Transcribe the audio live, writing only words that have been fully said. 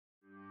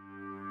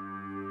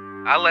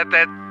I let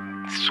that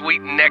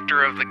sweet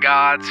nectar of the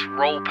gods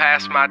roll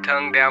past my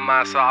tongue down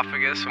my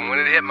esophagus, and when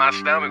it hit my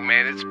stomach,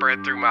 man, it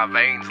spread through my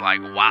veins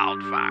like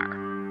wildfire.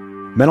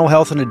 Mental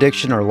health and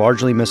addiction are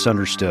largely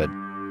misunderstood.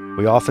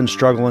 We often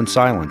struggle in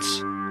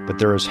silence, but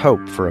there is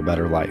hope for a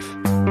better life.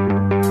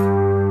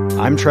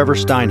 I'm Trevor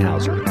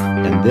Steinhauser,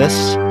 and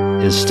this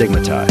is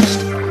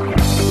Stigmatized.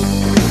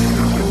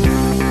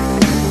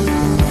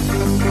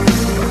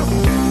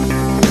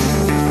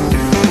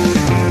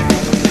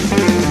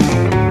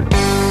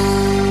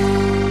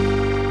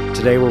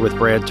 Today we're with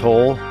Brad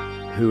Toll,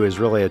 who is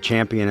really a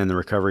champion in the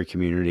recovery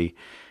community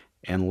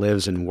and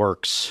lives and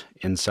works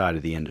inside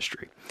of the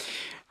industry.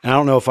 And I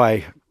don't know if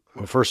well,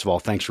 first of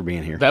all, thanks for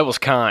being here. That was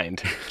kind.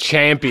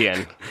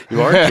 Champion.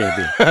 You are a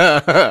champion.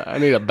 I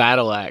need a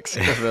battle axe,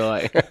 I feel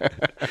like.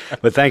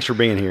 But thanks for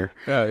being here.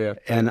 Oh, yeah.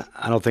 And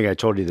I don't think I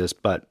told you this,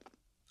 but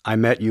I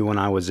met you when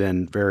I was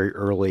in very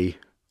early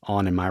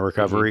on in my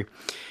recovery.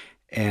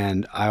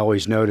 And I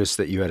always noticed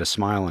that you had a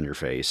smile on your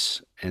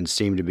face and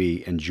seemed to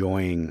be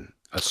enjoying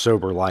a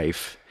sober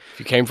life.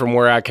 If you came from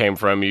where I came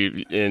from,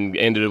 and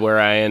ended where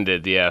I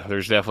ended, yeah,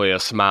 there's definitely a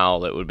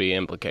smile that would be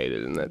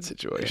implicated in that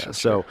situation. Yeah,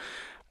 so,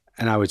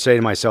 and I would say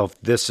to myself,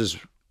 this is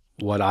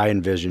what I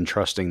envision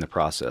trusting the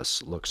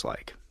process looks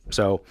like.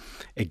 So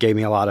it gave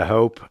me a lot of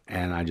hope,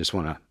 and I just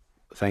want to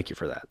thank you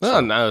for that.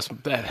 Oh, no,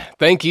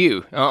 thank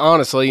you.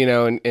 Honestly,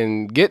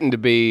 and getting to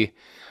be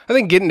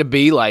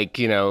like,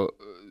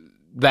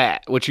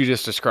 that, what you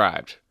just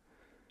described,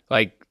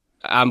 like,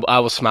 I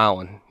was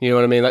smiling, you know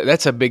what I mean? Like,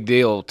 that's a big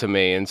deal to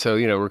me. And so,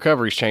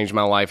 recovery's changed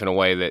my life in a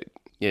way that,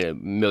 a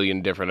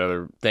million different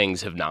other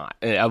things have not.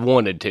 And I've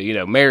wanted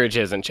to, marriage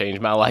hasn't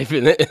changed my life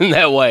in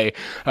that way.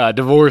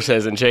 Divorce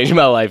hasn't changed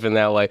my life in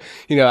that way.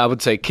 I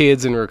would say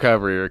kids and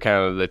recovery are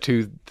kind of the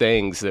two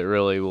things that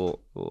really will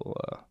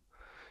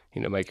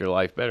make your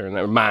life better.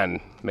 And mine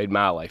made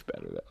my life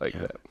better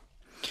that.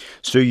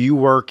 So you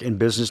work in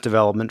business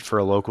development for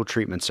a local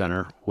treatment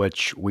center,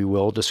 which we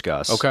will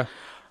discuss. Okay.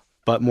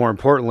 But more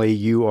importantly,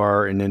 you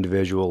are an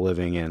individual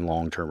living in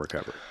long-term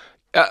recovery.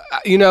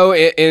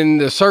 In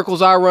the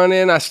circles I run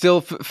in, I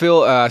still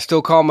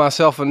still call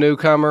myself a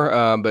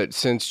newcomer. But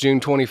since June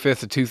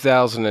 25th of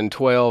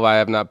 2012, I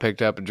have not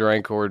picked up a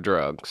drink or a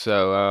drug.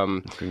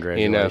 So,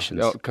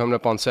 congratulations. Coming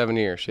up on 7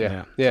 years.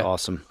 Yeah.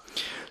 Awesome.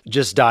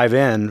 Just dive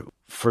in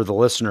for the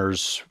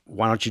listeners.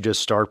 Why don't you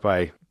just start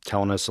by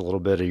telling us a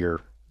little bit of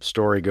your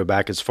story, go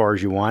back as far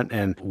as you want,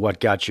 and what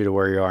got you to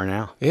where you are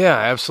now? Yeah,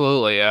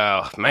 absolutely.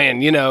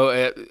 Man,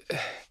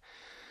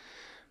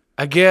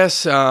 I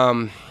guess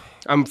I'm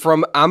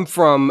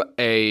from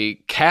a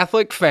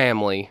Catholic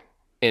family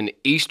in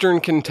Eastern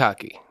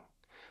Kentucky.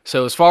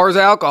 So as far as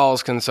alcohol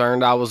is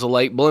concerned, I was a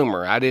late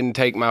bloomer. I didn't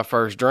take my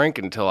first drink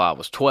until I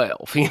was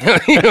 12. You know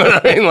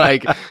what I mean?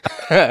 Like,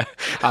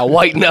 I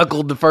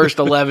white-knuckled the first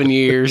 11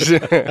 years,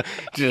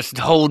 just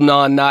holding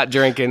on, not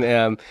drinking.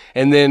 And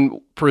then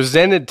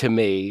presented to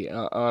me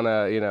on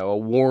a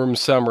warm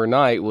summer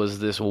night was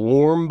this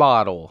warm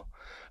bottle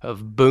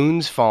of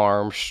Boone's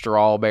Farm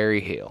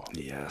Strawberry Hill.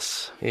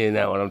 Yes. You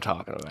know what I'm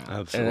talking about.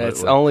 Absolutely. And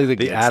it's only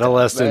the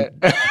adolescent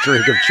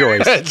drink of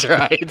choice. That's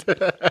right.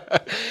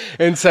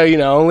 And so,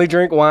 only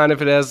drink wine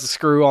if it has the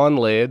screw-on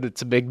lid.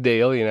 It's a big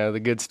deal. The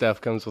good stuff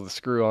comes with a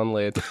screw-on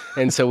lid.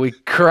 And so we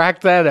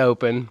cracked that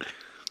open,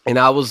 and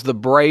I was the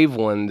brave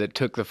one that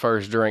took the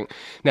first drink.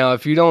 Now,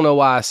 if you don't know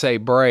why I say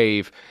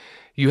brave,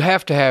 you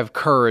have to have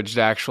courage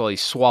to actually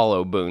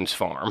swallow Boone's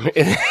Farm.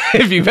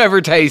 If you've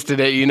ever tasted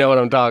it, you know what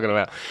I'm talking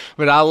about.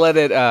 But I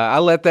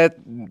let that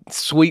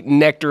sweet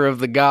nectar of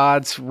the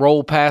gods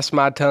roll past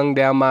my tongue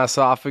down my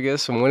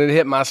esophagus, and when it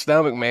hit my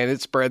stomach, man,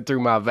 it spread through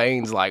my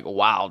veins like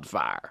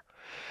wildfire.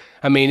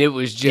 I mean, it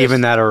was just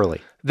even that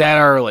early. That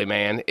early,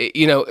 man.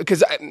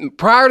 Because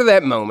prior to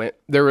that moment,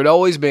 there had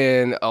always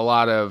been a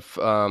lot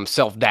of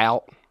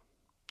self-doubt.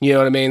 You know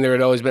what I mean? There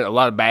had always been a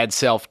lot of bad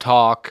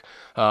self-talk.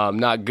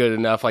 Not good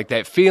enough, like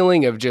that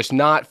feeling of just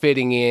not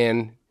fitting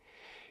in,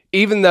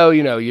 even though,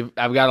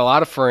 I've got a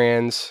lot of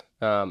friends,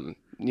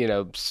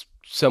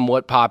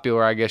 somewhat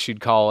popular, I guess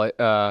you'd call it,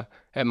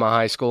 at my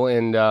high school.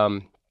 And,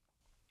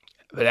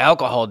 but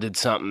alcohol did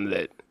something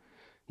that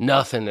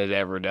nothing had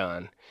ever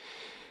done.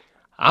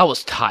 I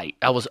was tight.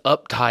 I was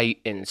uptight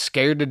and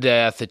scared to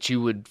death that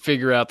you would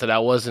figure out that I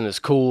wasn't as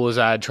cool as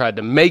I had tried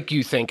to make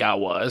you think I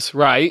was,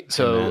 right?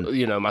 So,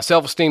 Amen. My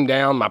self-esteem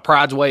down, my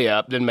pride's way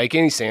up, didn't make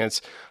any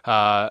sense.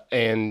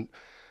 And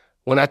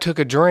when I took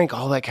a drink,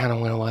 all that kind of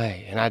went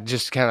away. And I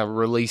just kind of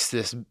released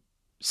this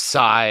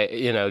sigh,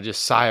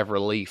 just sigh of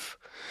relief.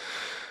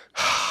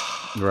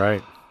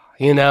 Right.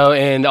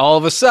 And all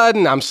of a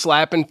sudden I'm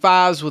slapping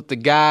fives with the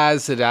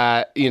guys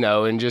that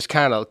and just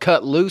kind of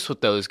cut loose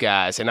with those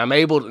guys. And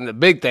and the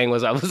big thing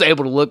was I was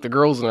able to look the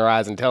girls in their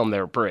eyes and tell them they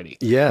were pretty.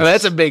 Yes. And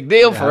that's a big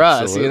deal for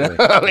Absolutely.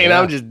 us,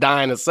 I'm just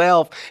dying of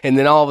self. And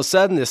then all of a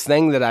sudden this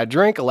thing that I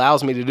drink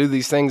allows me to do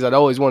these things I'd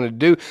always wanted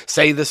to do,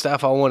 say the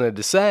stuff I wanted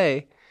to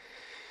say,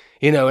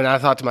 and I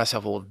thought to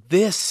myself, well,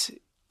 this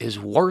is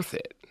worth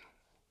it.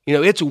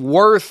 it's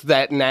worth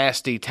that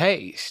nasty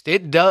taste.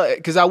 It does,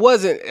 because I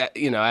wasn't,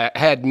 I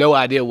had no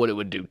idea what it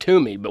would do to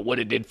me, but what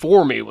it did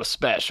for me was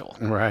special.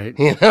 Right.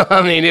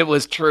 It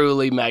was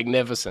truly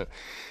magnificent.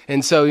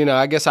 And so,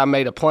 I guess I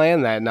made a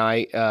plan that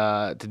night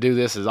to do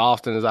this as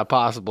often as I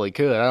possibly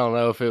could. I don't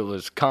know if it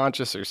was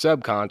conscious or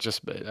subconscious,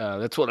 but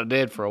that's what I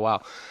did for a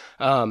while.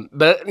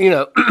 But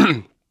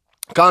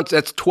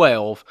that's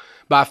 12.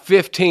 By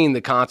 15,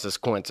 the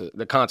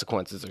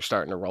consequences are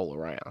starting to roll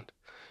around.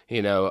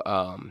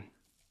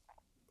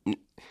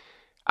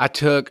 I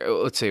took,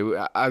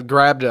 I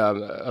grabbed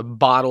a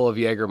bottle of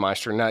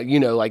Jägermeister. Now,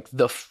 like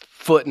the 1.5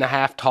 foot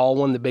tall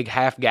one, the big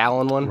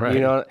half-gallon one,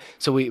 right.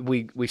 So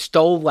we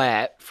stole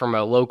that from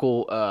a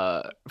local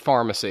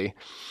pharmacy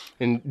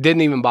and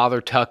didn't even bother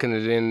tucking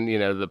it in,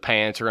 the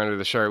pants or under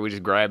the shirt. We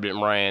just grabbed it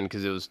and ran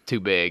because it was too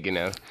big,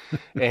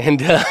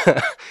 And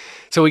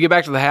so we get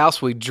back to the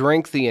house. We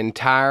drink the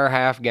entire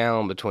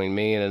half-gallon between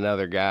me and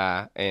another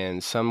guy.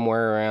 And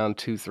somewhere around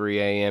 2, 3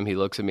 a.m., he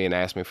looks at me and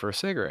asks me for a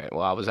cigarette.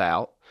 Well, I was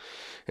out.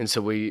 And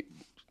so we've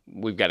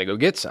got to go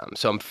get some.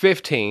 So I'm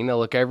 15. I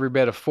look every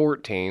bit of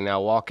 14. I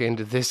walk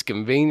into this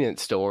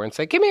convenience store and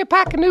say, "Give me a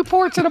pack of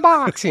Newports in a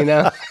box," And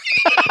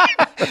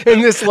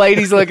this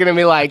lady's looking at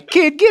me like,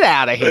 "Kid, get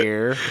out of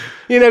here.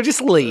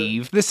 Just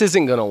leave. This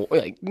isn't going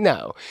to,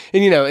 no."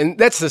 And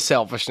that's the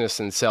selfishness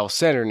and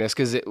self-centeredness,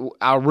 because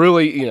I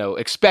really,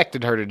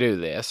 expected her to do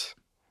this.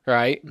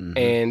 Right. Mm-hmm.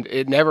 And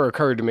it never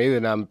occurred to me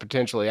that I'm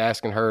potentially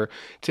asking her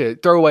to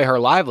throw away her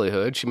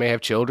livelihood. She may have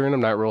children. I'm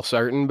not real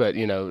certain, but,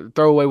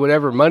 throw away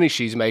whatever money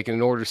she's making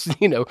in order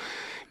to,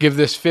 give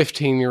this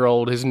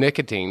 15-year-old his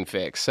nicotine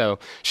fix. So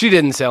she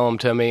didn't sell them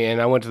to me.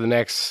 And I went to the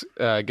next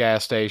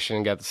gas station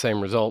and got the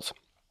same results.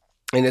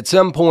 And at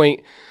some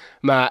point,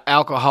 my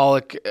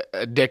alcoholic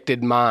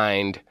addicted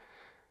mind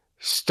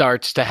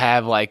starts to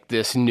have like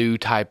this new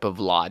type of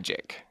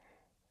logic.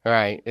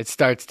 Right. It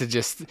starts to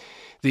just,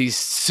 these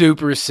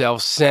super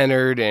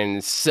self-centered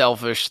and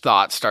selfish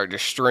thoughts start to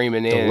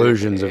streaming in.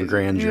 Delusions of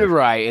grandeur.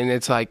 Right. And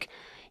it's like,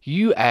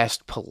 you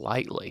asked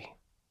politely.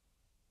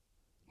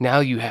 Now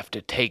you have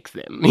to take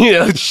them,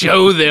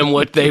 show them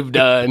what they've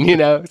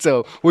done,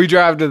 So we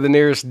drive to the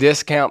nearest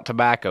discount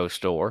tobacco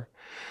store.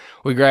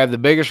 We grab the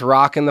biggest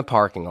rock in the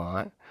parking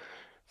lot,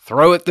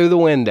 throw it through the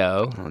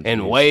window,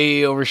 and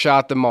way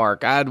overshot the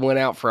mark. I'd went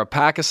out for a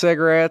pack of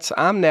cigarettes.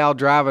 I'm now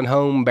driving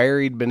home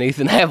buried beneath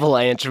an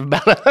avalanche of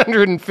about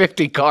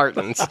 150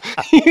 cartons.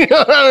 You know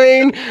what I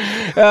mean?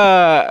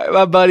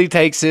 My buddy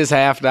takes his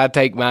half, and I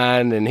take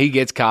mine, and he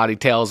gets caught. He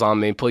tells on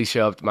me, "Please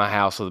show up to my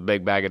house with a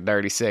big bag of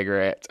dirty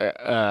cigarettes."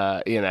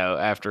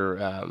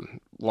 After,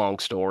 long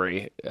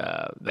story,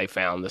 they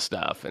found the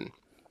stuff, and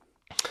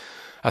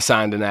I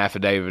signed an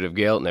affidavit of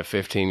guilt, and at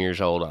 15 years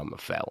old, I'm a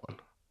felon.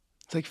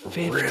 It's like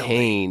 15,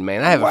 really?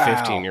 Man. I have a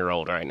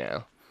 15-year-old right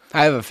now.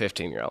 I have a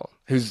 15-year-old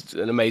who's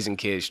an amazing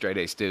kid, straight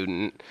A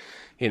student,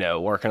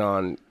 working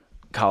on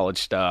college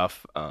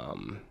stuff.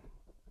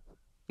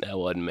 That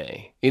wasn't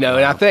me. And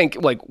I think,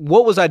 like,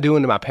 what was I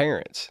doing to my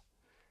parents?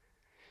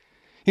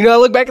 I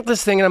look back at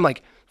this thing and I'm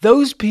like,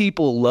 those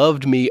people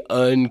loved me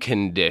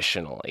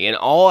unconditionally. And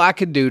all I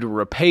could do to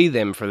repay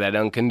them for that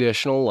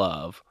unconditional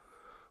love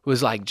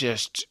was like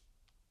just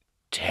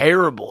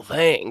terrible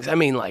things. I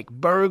mean, like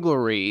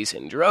burglaries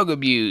and drug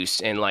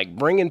abuse and like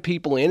bringing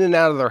people in and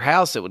out of their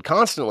house that would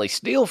constantly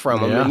steal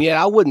from them. Yeah. And yet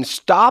I wouldn't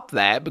stop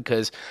that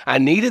because I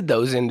needed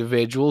those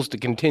individuals to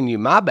continue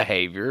my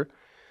behavior.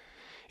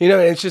 And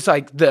it's just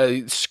like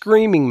the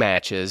screaming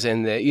matches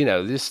and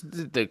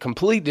the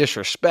complete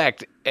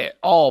disrespect at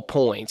all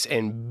points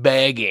and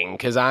begging,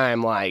 because I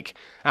am like,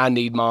 I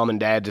need mom and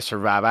dad to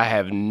survive. I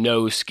have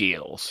no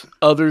skills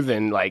other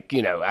than like,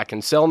 I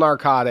can sell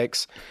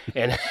narcotics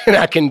and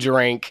I can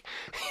drink.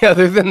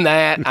 Other than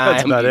that,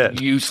 I'm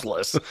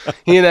useless,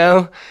 And,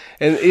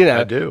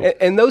 I do.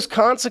 And those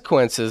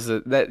consequences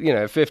that,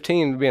 at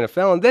 15 being a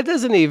felon, that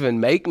doesn't even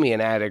make me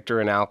an addict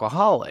or an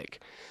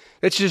alcoholic.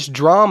 It's just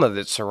drama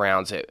that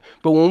surrounds it.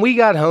 But when we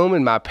got home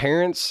and my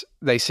parents,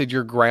 they said,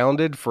 "You're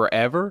grounded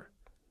forever,"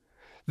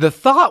 the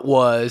thought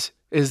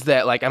is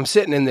that like I'm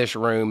sitting in this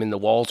room and the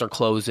walls are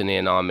closing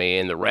in on me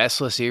and the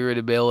restless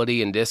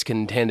irritability and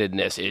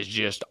discontentedness is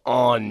just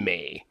on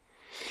me.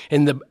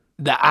 And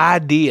the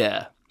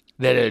idea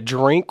that a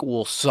drink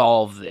will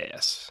solve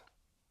this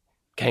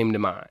came to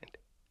mind.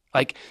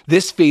 Like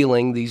this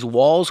feeling, these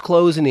walls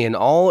closing in,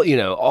 all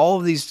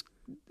of these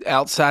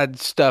outside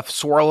stuff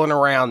swirling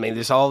around me,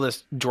 all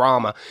this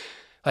drama.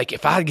 Like,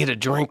 if I get a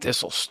drink,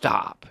 this will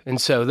stop. And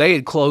so they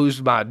had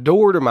closed my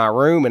door to my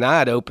room, and I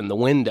had opened the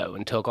window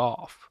and took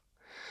off.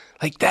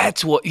 Like,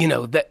 that's what,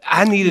 that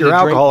I needed. Your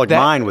alcoholic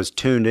mind was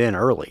tuned in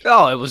early.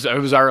 Oh, it was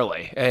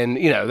early. And,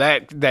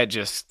 that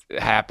just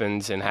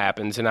happens. And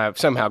I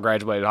somehow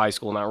graduated high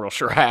school, not real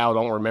sure how.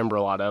 Don't remember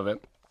a lot of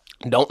it.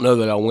 Don't know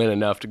that I went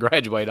enough to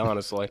graduate,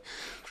 honestly.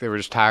 They were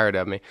just tired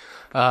of me.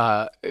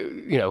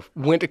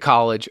 Went to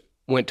college,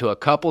 went to a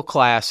couple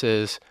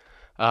classes,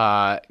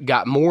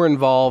 got more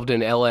involved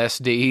in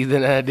LSD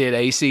than I did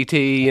ACT,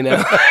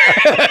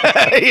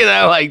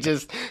 like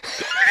just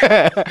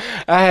I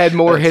had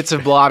more hits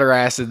of blotter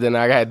acid than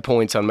I had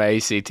points on my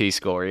ACT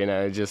score.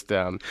 Just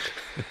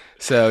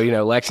so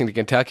Lexington,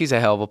 Kentucky's a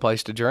hell of a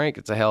place to drink.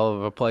 It's a hell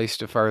of a place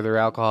to further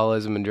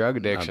alcoholism and drug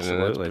addiction.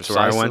 Absolutely, and that's where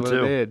I went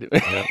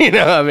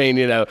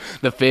to.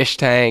 The Fish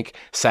Tank,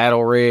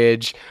 Saddle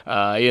Ridge.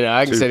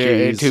 I can sit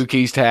here at Two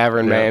Keys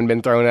Tavern, man,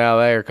 been thrown out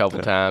of there a couple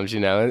times.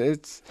 But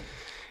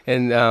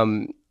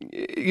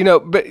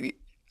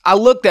I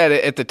looked at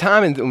it at the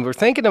time and we're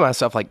thinking to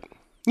myself, like,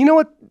 you know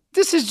what?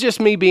 This is just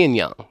me being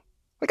young.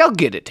 Like, I'll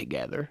get it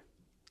together.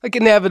 Like,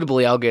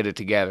 inevitably, I'll get it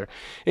together.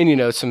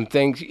 And, some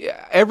things,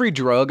 every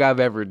drug I've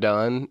ever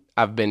done,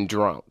 I've been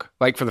drunk,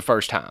 like, for the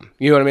first time.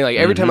 You know what I mean? Like,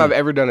 every time I've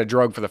ever done a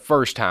drug for the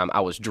first time, I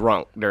was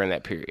drunk during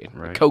that period.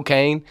 Right.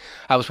 Cocaine,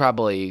 I was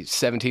probably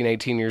 17,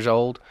 18 years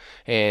old,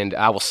 and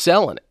I was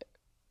selling it.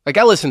 Like,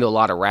 I listened to a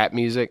lot of rap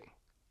music.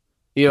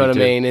 You know what I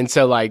mean? And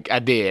so, like, I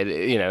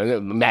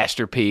did,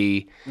 Master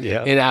P.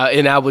 Yeah.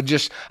 And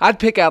I'd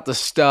pick out the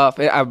stuff.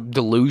 I'm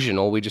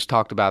delusional. We just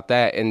talked about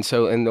that. And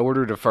so, in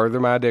order to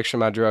further my addiction,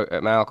 my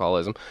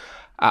alcoholism,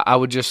 I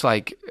would just,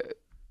 like,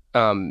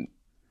 I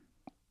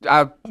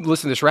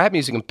listen to this rap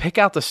music and pick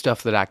out the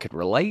stuff that I could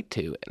relate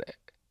to in it.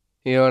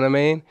 You know what I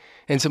mean?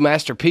 And so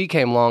Master P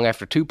came along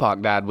after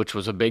Tupac died, which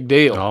was a big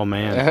deal. Oh,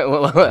 man. It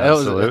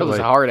was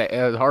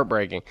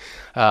heartbreaking.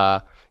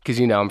 Because,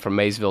 I'm from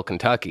Maysville,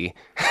 Kentucky.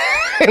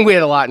 And we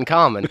had a lot in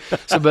common.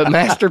 But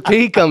Master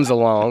P comes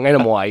along, and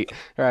I'm white,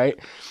 right?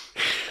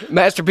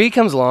 Master P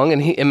comes along,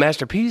 and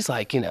Master P's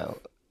like,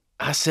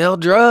 I sell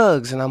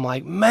drugs. And I'm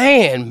like,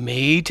 man,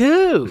 me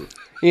too,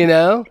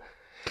 And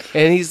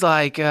he's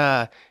like,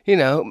 I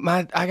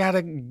got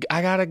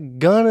a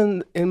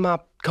gun in my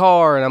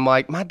car, and I'm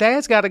like, my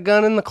dad's got a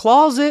gun in the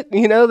closet.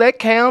 That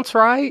counts,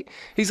 right?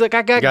 He's like,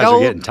 I got you guys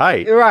gold. are getting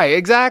tight, right?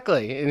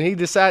 Exactly. And he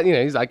decided,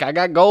 he's like, I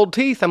got gold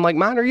teeth. I'm like,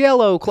 mine are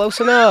yellow,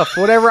 close enough.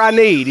 Whatever I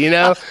need,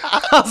 I'll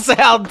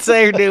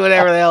say or do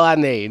whatever the hell I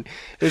need.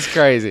 It's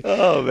crazy.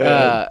 Oh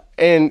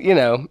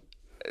man.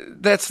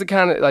 That's the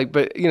kind of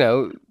but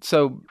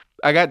so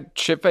I got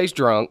shit-faced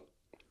drunk.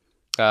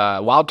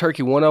 Wild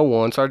Turkey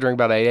 101. Started drinking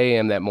about 8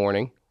 a.m. that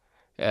morning.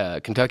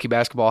 Kentucky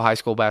high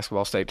school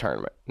basketball state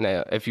tournament.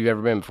 Now, if you've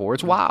ever been before,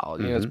 it's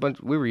wild. It's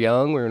we were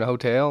young. We were in a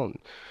hotel and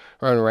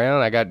running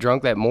around. I got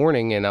drunk that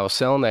morning, and I was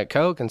selling that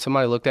Coke, and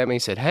somebody looked at me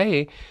and said,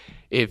 hey,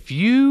 if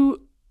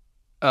you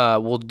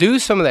will do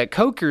some of that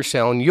Coke you're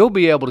selling, you'll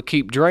be able to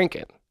keep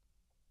drinking.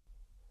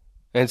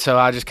 And so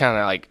I just kind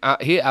of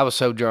I was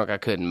so drunk I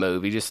couldn't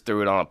move. He just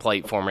threw it on a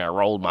plate for me. I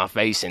rolled my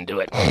face into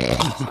it,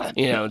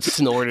 and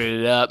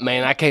snorted it up.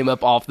 Man, I came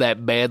up off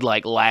that bed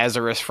like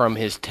Lazarus from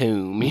his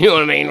tomb. You know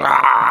what I mean?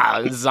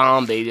 Rah,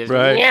 zombie. Just,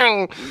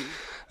 right.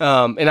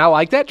 And I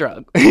like that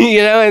drug,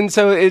 and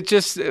so it's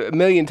just a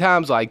million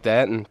times like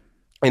that. And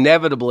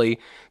inevitably,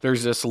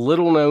 there's this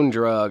little known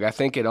drug. I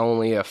think it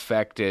only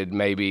affected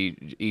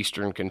maybe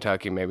Eastern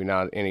Kentucky, maybe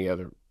not any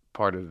other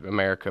part of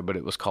America, but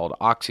it was called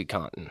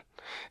OxyContin.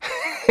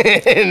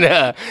 And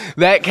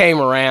that came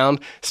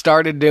around,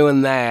 started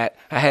doing that.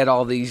 I had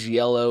all these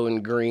yellow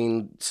and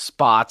green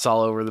spots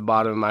all over the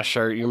bottom of my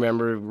shirt. You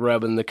remember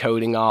rubbing the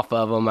coating off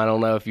of them? I don't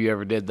know if you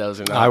ever did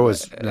those or not.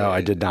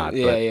 I did not.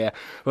 Yeah.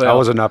 Well, I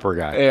was an upper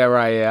guy. Yeah,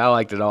 right. Yeah, I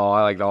liked it all.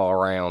 I liked it all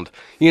around.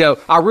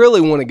 I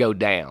really want to go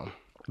down.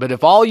 But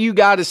if all you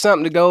got is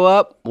something to go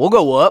up, we'll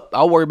go up.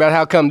 I'll worry about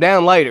how come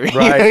down later.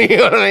 Right. You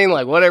know what I mean?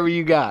 Like, whatever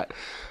you got.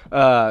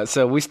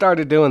 So we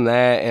started doing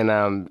that,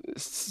 and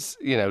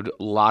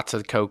lots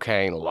of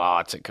cocaine,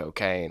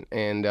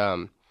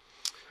 and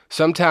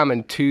sometime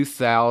in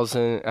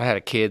 2000, I had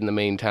a kid in the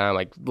meantime.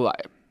 Like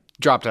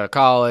dropped out of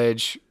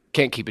college,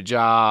 can't keep a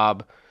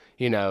job,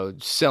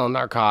 selling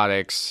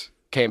narcotics,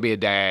 can't be a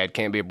dad,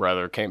 can't be a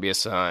brother, can't be a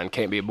son,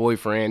 can't be a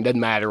boyfriend. Doesn't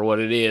matter what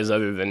it is,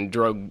 other than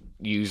drug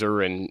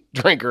user and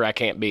drinker. I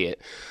can't be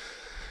it.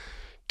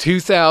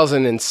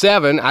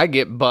 2007, I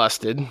get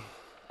busted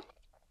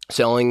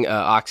selling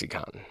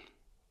OxyContin.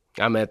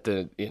 I'm at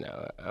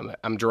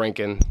I'm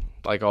drinking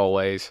like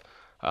always,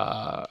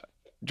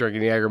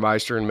 drinking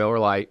Jägermeister and Miller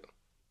Lite.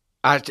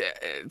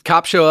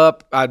 Cops show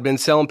up. I'd been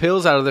selling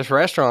pills out of this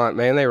restaurant,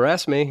 man. They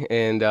arrest me,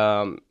 and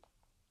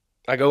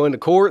I go into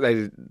court.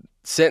 They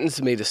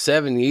sentenced me to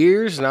 7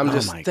 years, and I'm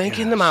just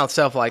thinking to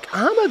myself, like,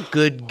 I'm a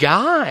good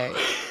guy.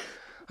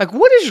 Like,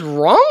 what is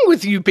wrong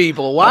with you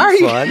people? Why are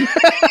you? Fun.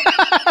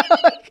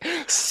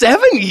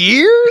 7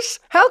 years?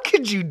 How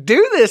could you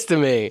do this to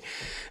me?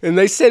 And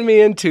they send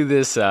me into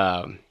this.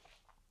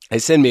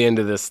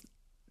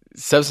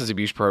 Substance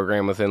abuse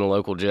program within the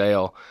local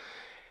jail,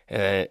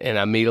 and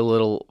I meet a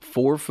little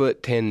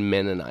 4'10"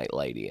 Mennonite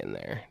lady in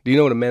there. Do you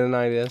know what a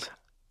Mennonite is?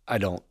 I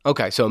don't.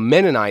 Okay, so a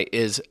Mennonite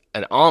is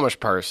an Amish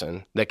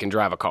person that can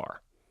drive a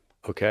car.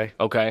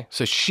 Okay.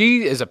 So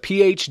she is a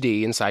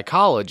PhD in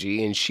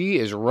psychology, and she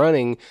is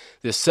running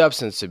this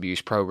substance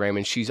abuse program,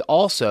 and she's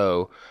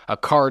also a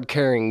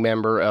card-carrying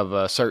member of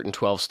a certain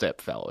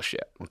 12-step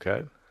fellowship.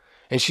 Okay.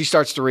 And she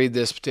starts to read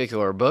this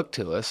particular book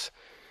to us,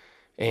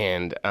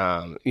 and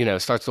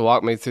starts to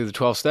walk me through the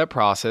 12-step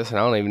process, and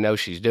I don't even know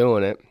she's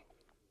doing it.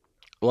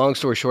 Long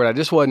story short, I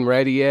just wasn't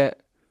ready yet,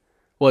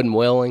 wasn't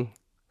willing.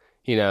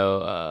 you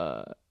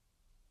know,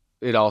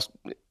 it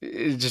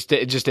just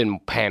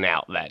didn't pan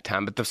out that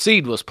time. But the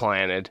seed was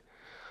planted.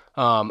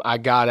 I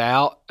got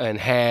out and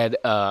had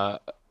So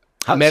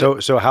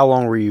how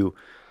long were you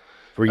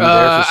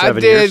there for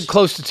 7 years? I did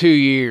close to 2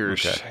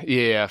 years. Okay.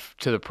 Yeah,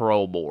 to the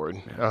parole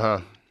board.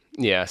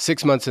 Yeah,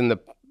 6 months in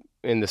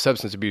the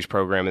substance abuse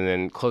program, and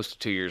then close to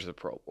 2 years of the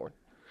parole board,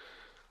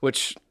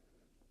 which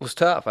was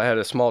tough. I had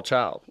a small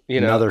child,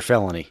 Another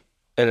felony.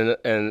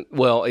 and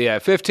well, yeah,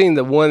 15.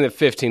 The one at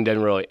 15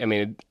 doesn't really. I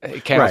mean,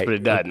 it counts, Right. but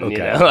it doesn't.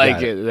 Okay. Like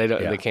Got it. they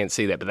don't, Yeah. they can't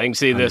see that, but they can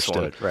see this one.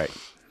 Understood. Right.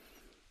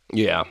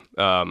 Yeah.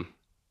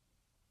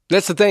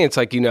 That's the thing. It's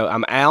like,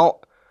 I'm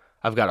out.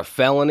 I've got a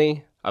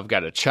felony. I've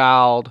got a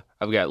child.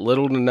 I've got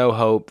little to no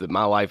hope that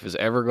my life is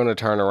ever going to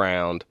turn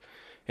around.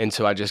 And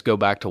so I just go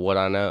back to what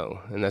I know,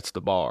 and that's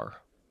the bar.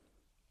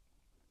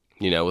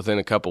 Within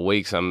a couple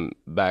weeks, I'm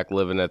back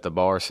living at the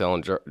bar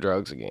selling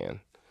drugs again.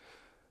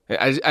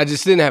 I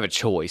just didn't have a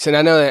choice. And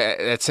I know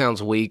that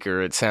sounds weak,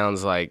 or it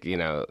sounds like,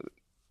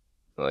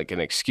 like an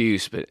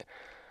excuse, but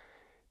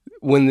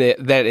when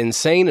that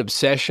insane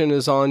obsession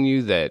is on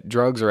you that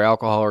drugs or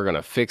alcohol are going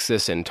to fix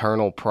this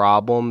internal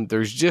problem,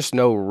 there's just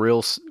no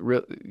real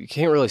you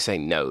can't really say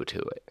no to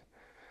it.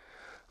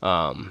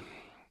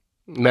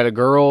 Met a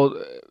girl,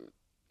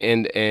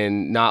 and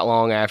not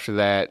long after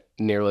that,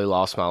 nearly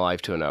lost my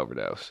life to an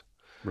overdose.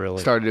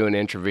 Really? Started doing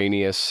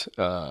intravenous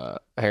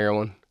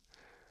heroin.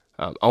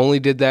 Only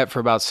did that for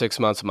about 6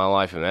 months of my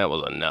life, and that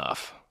was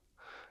enough.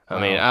 I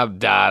mean, I've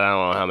died I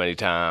don't know how many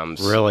times.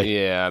 Really?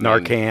 Yeah.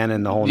 Narcan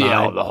and the whole nine?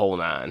 Yeah, the whole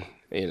nine.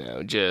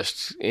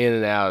 Just in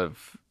and out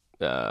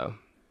of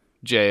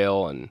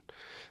jail, and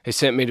they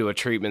sent me to a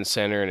treatment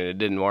center, and it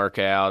didn't work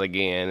out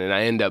again, and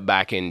I ended up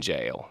back in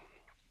jail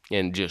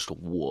and just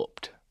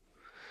whooped.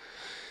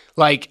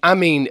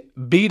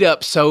 Beat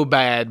up so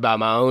bad by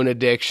my own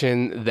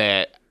addiction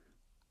that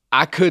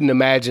I couldn't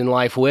imagine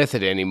life with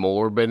it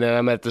anymore, but then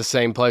I'm at the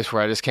same place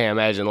where I just can't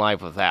imagine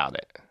life without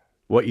it.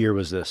 What year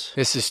was this?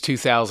 This is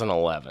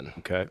 2011.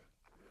 Okay.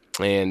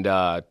 And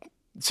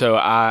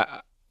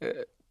so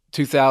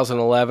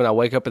 2011, I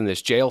wake up in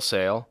this jail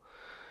cell.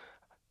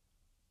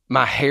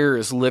 My hair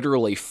is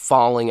literally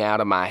falling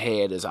out of my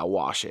head as I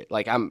wash it.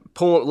 Like, I'm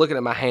looking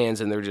at my hands,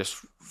 and they're just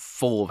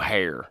full of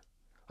hair.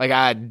 Like,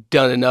 I had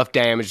done enough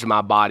damage to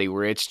my body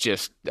where it's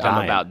just, Dying.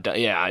 I'm about done.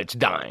 Yeah, it's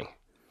dying.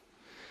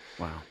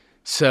 Wow.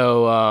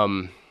 So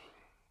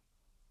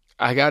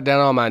I got down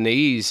on my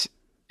knees.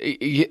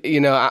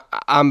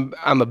 I'm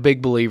a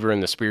big believer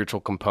in the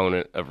spiritual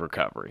component of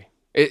recovery.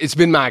 It's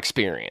been my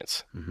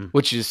experience,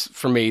 which is,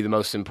 for me, the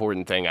most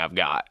important thing I've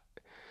got.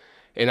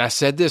 And I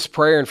said this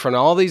prayer in front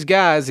of all these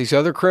guys, these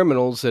other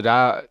criminals that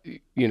I,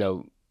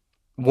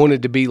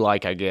 wanted to be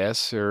like, I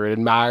guess, or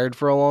admired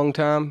for a long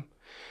time.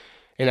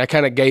 And I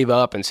kind of gave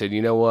up and said,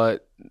 you know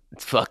what?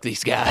 Fuck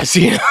these guys.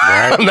 Right.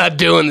 I'm not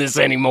doing this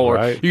anymore.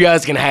 Right. You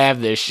guys can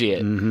have this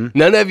shit.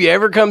 None of you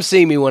ever come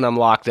see me when I'm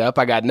locked up.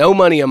 I got no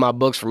money on my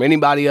books from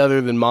anybody other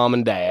than mom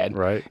and dad.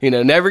 Right.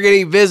 Never get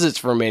any visits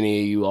from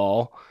any of you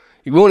all.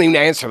 You won't even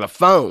answer the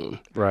phone.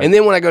 Right. And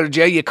then when I go to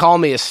jail, you call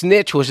me a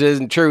snitch, which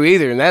isn't true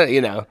either. And that,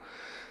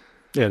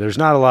 Yeah, there's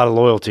not a lot of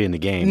loyalty in the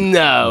game.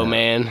 No,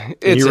 man.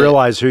 And you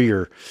realize who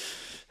your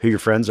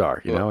friends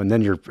are, and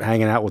then you're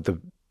hanging out with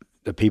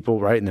the people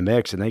right in the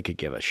mix, and they could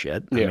give a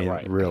shit. I mean,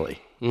 right. Really.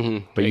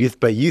 Mm-hmm.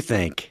 But you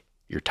think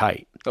you're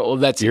tight. Well,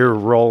 that's You're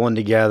rolling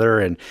together,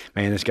 and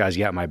man, this guy's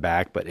got my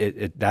back. But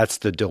that's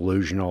the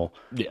delusional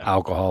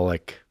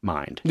alcoholic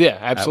mind. Yeah,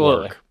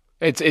 absolutely. At work.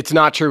 It's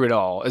not true at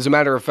all. As a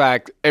matter of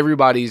fact,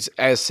 everybody's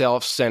as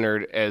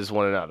self-centered as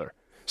one another.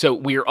 So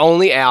we're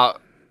only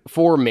out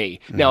for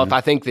me. Now, if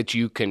I think that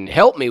you can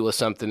help me with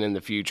something in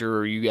the future,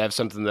 or you have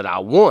something that I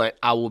want,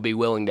 I will be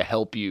willing to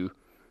help you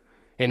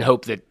and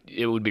hope that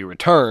it would be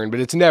returned, but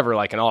it's never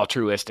like an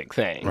altruistic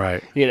thing.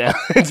 Right.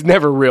 It's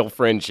never real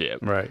friendship.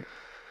 Right.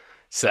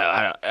 So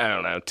I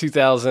don't know.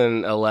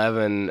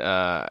 2011,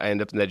 I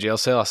end up in that jail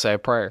cell. I say a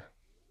prayer,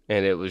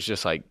 and it was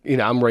just like,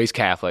 I'm raised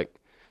Catholic.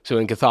 So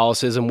in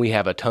Catholicism, we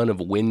have a ton of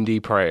windy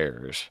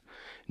prayers.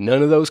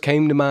 None of those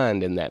came to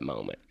mind in that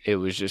moment. It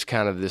was just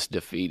kind of this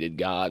defeated,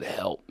 God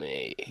help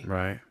me.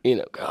 Right.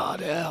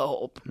 God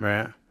help.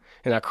 Right.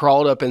 And I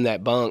crawled up in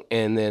that bunk,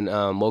 and then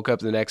woke up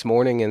the next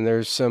morning, and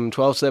there's some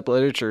 12-step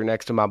literature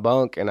next to my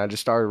bunk, and I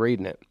just started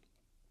reading it.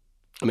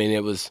 I mean,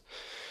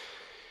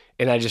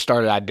 and I just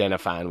started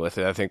identifying with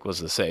it, I think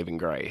was the saving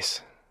grace.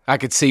 I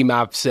could see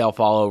myself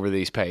all over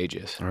these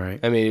pages.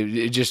 Right. I mean,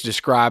 it just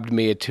described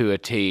me to a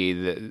T.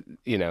 That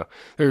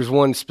there's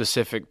one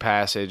specific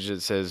passage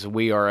that says,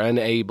 we are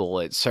unable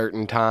at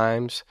certain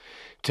times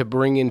to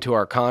bring into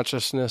our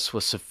consciousness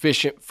with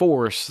sufficient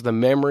force the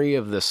memory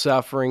of the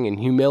suffering and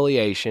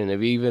humiliation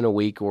of even a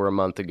week or a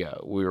month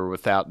ago. We were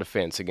without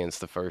defense against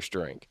the first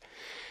drink.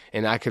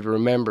 And I could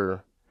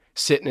remember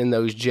sitting in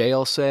those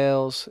jail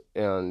cells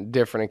on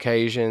different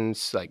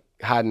occasions, like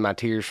hiding my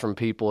tears from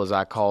people as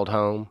I called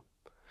home,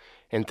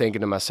 and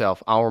thinking to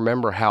myself, I'll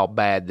remember how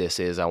bad this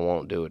is. I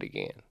won't do it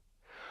again.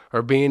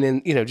 or being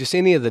in, just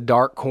any of the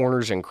dark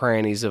corners and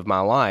crannies of my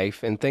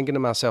life and thinking to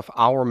myself,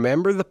 I'll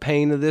remember the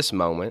pain of this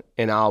moment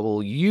and I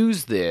will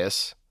use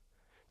this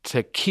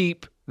to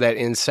keep that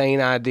insane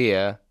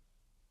idea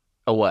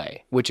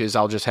away, which is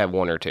I'll just have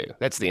one or two.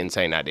 That's the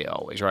insane idea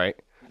always, right?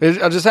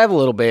 I'll just have a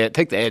little bit,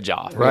 take the edge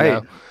off,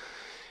 Right.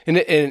 And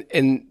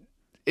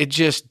it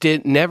just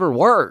never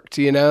worked,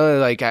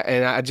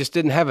 I just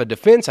didn't have a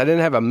defense. I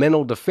didn't have a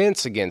mental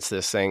defense against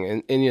this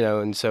thing.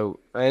 And so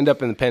I end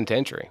up in the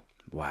penitentiary.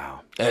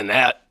 Wow. And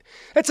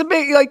that's a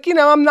big,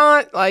 I'm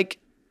not like,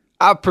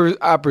 I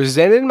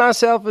presented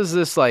myself as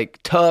this like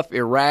tough,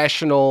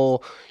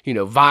 irrational,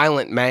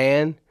 violent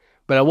man,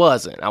 but I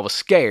wasn't. I was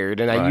scared,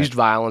 and I used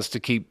violence to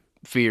keep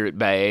fear at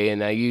bay,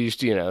 and I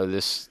used,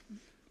 this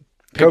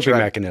Coping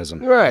mechanism,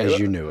 right, as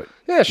you knew it.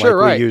 Yeah, sure,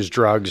 like right. We use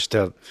drugs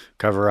to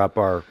cover up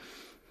our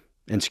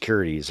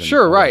insecurities. And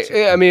sure, all right. that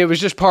stuff. I mean, it was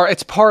just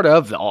it's part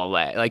of all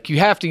that. Like, you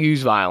have to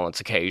use violence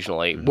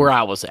occasionally, where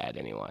I was at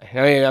anyway.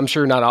 I mean, I'm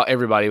sure not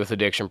everybody with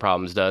addiction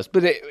problems does,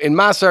 but in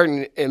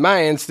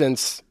my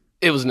instance,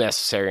 it was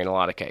necessary in a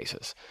lot of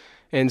cases.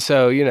 And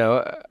so,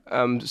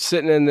 I'm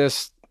sitting in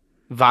this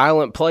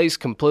violent place,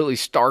 completely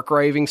stark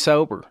raving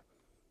sober,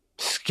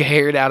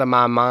 scared out of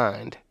my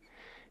mind.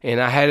 And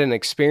I had an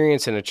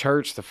experience in a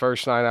church the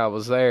first night I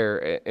was there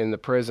in the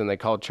prison. They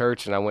called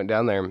church, and I went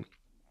down there.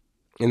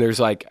 And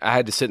there's I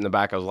had to sit in the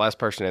back. I was the last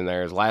person in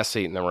there. I was the last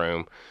seat in the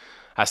room.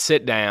 I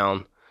sit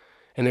down,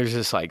 and there's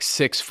this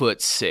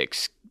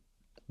 6'6"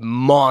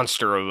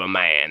 monster of a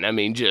man. I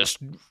mean, just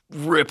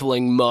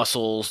rippling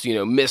muscles,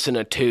 missing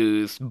a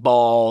tooth,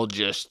 bald,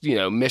 just,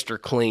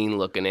 Mr. Clean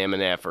looking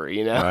MNF'er,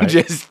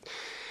 Right.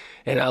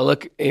 And I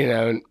look,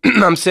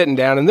 I'm sitting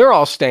down, and they're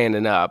all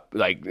standing up.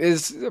 Like,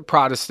 it's a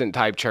Protestant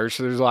type church,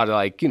 so there's a lot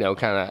of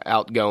kind of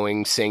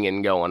outgoing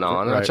singing going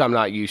on, Right. which I'm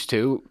not used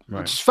to, Right.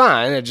 which is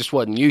fine. I just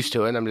wasn't used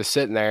to it. I'm just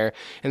sitting there,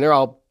 and they're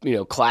all,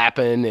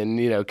 clapping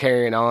and,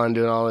 carrying on,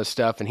 doing all this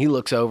stuff. And he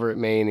looks over at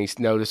me, and he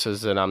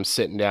notices that I'm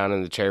sitting down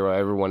in the chair while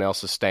everyone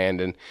else is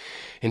standing.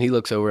 And he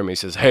looks over at me and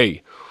says,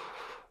 "Hey,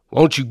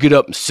 why don't you get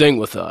up and sing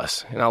with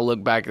us?" And I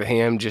look back at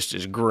him just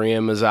as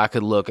grim as I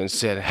could look and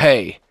said,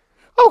 "Hey,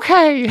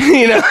 okay,"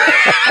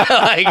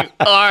 like,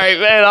 all right,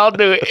 man, I'll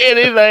do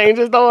anything,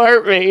 just don't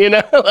hurt me,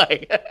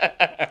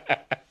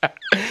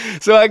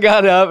 So I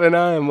got up, and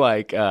I am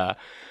like, I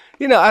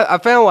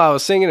found while I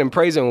was singing and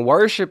praising and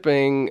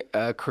worshiping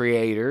a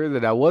creator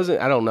that I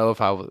don't know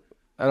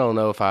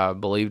if I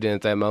believed in it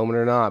at that moment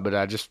or not, but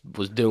I just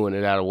was doing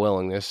it out of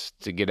willingness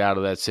to get out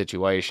of that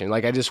situation.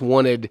 Like, I just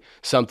wanted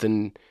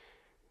something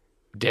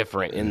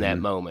different in that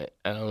moment.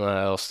 I don't know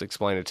how else to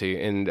explain it to you.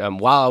 And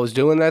while I was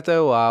doing that,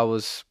 though, while I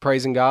was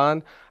praising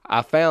God,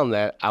 I found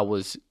that I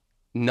was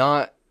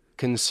not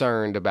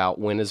concerned about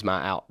when is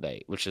my out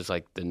date, which is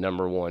the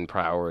number one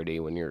priority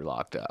when you're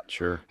locked up.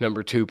 Sure.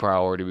 Number two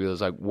priority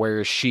was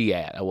where is she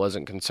at? I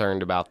wasn't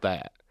concerned about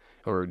that.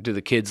 Or do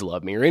the kids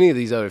love me? Or any of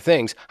these other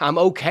things. I'm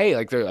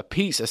okay.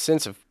 There's a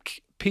sense of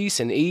peace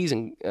and ease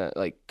and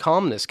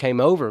calmness came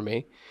over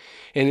me.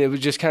 And it was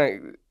just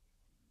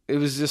it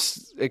was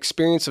this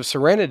experience of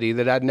serenity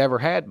that I'd never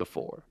had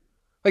before.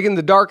 Like, in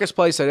the darkest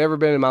place I'd ever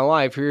been in my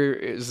life, here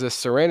is this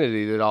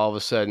serenity that all of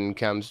a sudden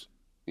comes,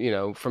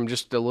 from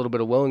just a little bit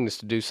of willingness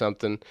to do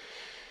something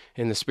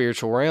in the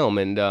spiritual realm.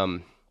 And,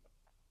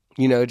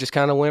 it just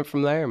kind of went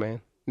from there, man.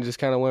 It just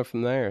kind of went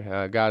from there.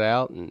 I got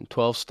out in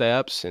 12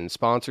 steps and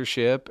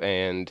sponsorship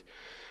and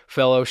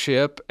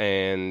fellowship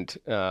and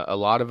a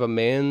lot of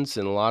amends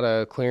and a lot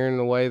of clearing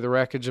away the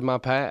wreckage of my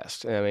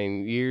past. I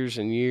mean, years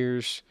and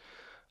years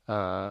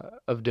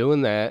of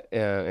doing that,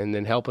 and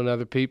then helping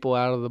other people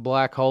out of the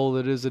black hole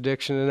that is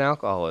addiction and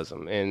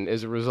alcoholism. And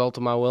as a result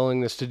of my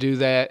willingness to do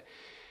that,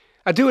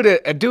 I do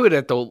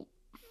it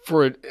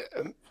for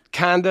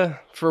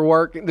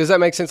work. Does that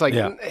make sense?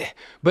 Yeah.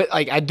 But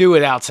I do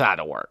it outside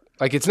of work.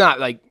 It's not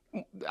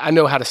I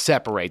know how to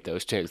separate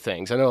those two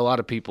things. I know a lot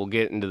of people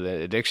get into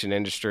the addiction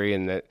industry,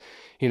 and that,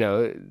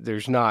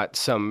 there's not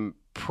some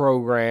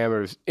program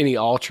or any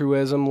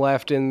altruism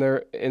left in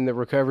the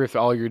recovery if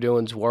all you're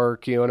doing is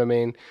work, you know what I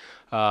mean?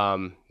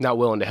 Not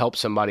willing to help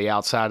somebody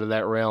outside of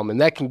that realm, and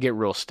that can get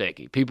real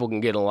sticky. People can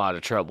get in a lot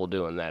of trouble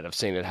doing that. I've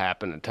seen it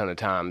happen a ton of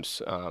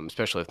times,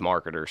 especially with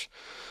marketers.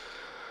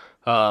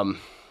 So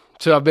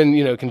I've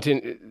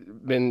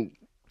been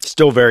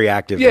Still very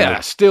active. in yeah,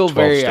 the still 12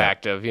 very step.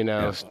 active,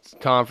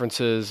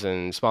 conferences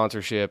and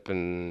sponsorship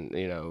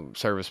and,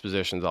 service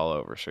positions all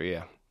over. So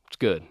yeah, it's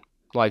good.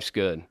 Life's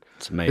good.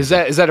 It's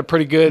amazing. Is that a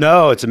pretty good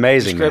No, it's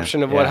amazing.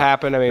 description man. of what Yeah.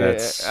 happened? I mean,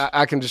 That's-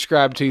 I can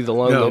describe to you the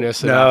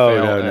loneliness that I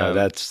No. felt.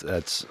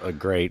 That's a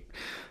great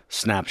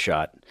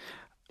snapshot.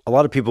 A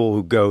lot of people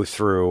who go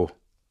through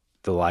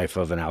the life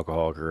of an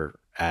alcoholic or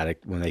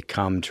addict, when they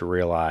come to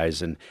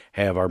realize and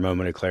have our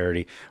moment of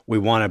clarity, we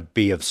want to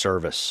be of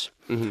service.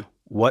 Mm-hmm.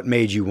 What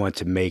made you want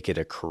to make it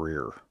a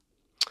career?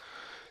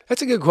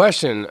 That's a good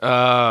question.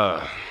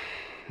 So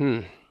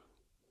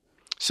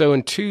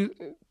in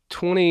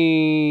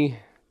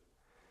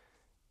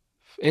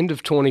end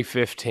of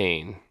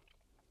 2015,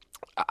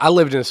 I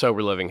lived in a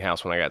sober living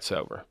house when I got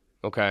sober.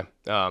 Okay.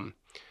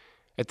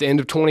 At the end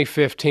of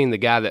 2015, the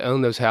guy that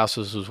owned those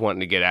houses was wanting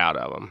to get out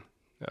of them.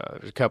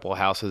 There's a couple of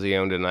houses he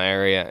owned in the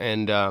area,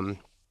 and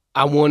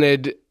I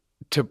wanted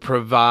to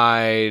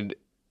provide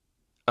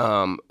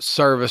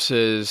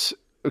services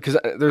because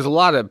there's a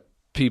lot of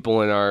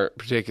people in our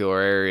particular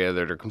area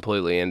that are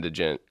completely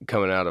indigent,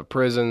 coming out of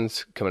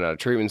prisons, coming out of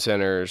treatment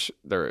centers.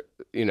 They're,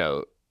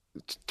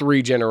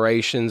 3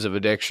 generations of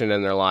addiction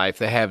in their life.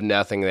 They have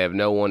nothing. They have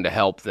no one to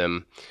help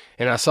them.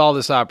 And I saw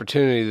this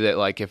opportunity that,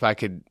 like, if I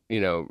could,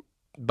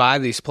 buy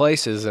these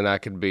places, then I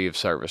could be of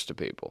service to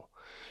people.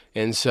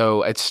 And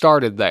so it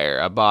started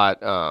there. I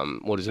bought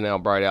what is now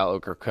Bright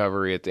Outlook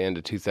Recovery at the end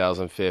of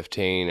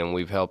 2015, and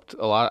we've helped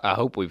a lot. I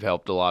hope we've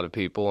helped a lot of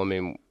people. I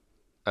mean,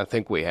 I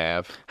think we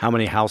have. How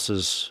many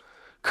houses?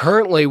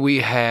 Currently, we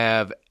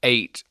have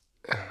 8.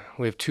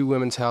 We have 2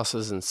 women's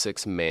houses and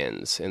 6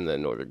 men's in the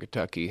Northern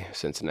Kentucky,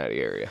 Cincinnati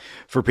area.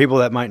 For people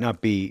that might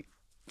not be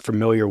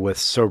familiar with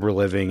sober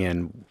living,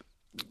 and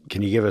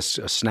can you give us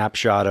a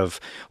snapshot of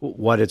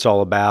what it's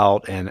all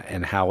about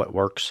and how it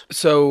works?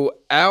 So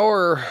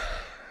our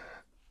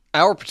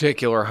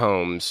particular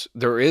homes,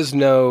 there is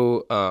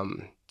no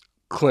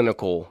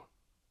clinical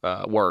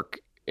work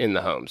in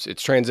the homes.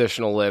 It's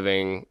transitional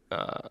living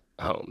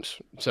homes.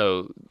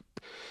 So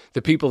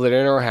the people that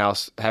enter our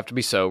house have to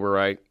be sober,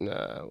 right?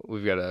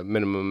 We've got a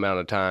minimum amount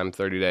of time,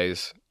 30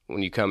 days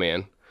when you come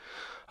in.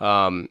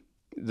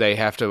 They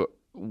have to,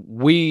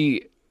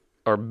 we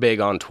are big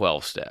on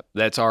 12-step.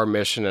 That's our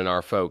mission and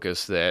our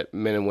focus, that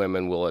men and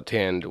women will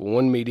attend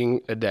 1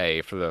 meeting a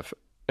day for the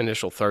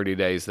initial 30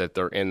 days that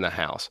they're in the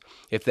house.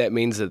 If that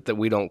means that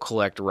we don't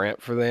collect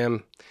rent for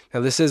them, now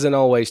this isn't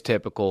always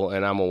typical,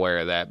 and I'm aware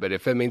of that, but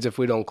if it means if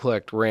we don't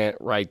collect rent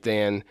right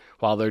then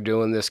while they're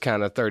doing this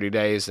kind of 30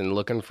 days and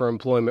looking for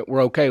employment,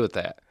 we're okay with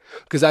that.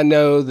 Because I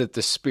know that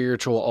the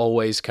spiritual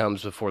always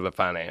comes before the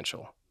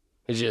financial.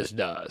 It just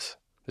does.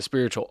 The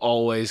spiritual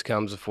always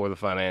comes before the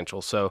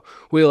financial. So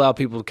we allow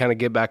people to kind of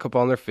get back up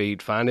on their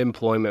feet, find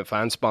employment,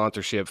 find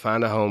sponsorship,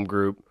 find a home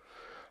group,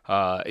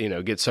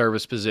 get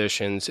service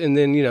positions. And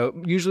then,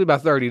 usually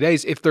about 30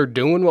 days, if they're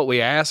doing what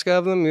we ask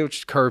of them, which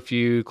is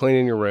curfew,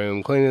 cleaning your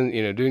room,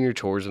 doing your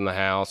chores in the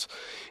house,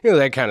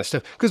 that kind of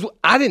stuff. Because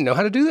I didn't know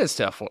how to do that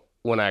stuff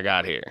when I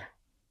got here.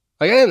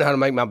 Like, I didn't know how to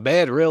make my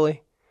bed,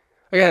 really.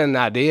 I got an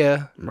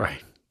idea.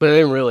 Right. But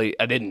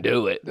I didn't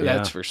do it. Yeah.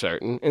 That's for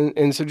certain.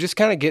 And so just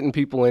kind of getting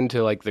people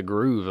into like the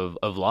groove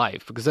of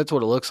life, because that's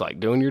what it looks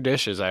like, doing your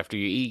dishes after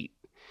you eat.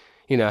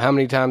 How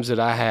many times did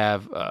I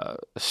have a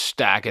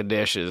stack of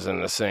dishes in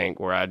the sink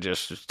where I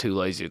just was too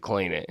lazy to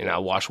clean it, and I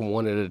wash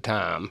one at a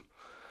time,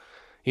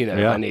 if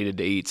I needed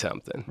to eat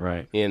something.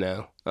 Right.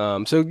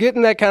 So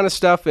getting that kind of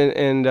stuff and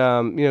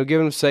giving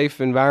them a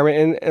safe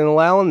environment and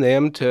allowing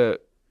them to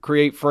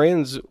create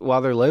friends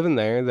while they're living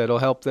there that'll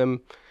help them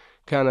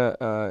kind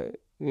of,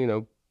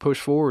 push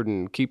forward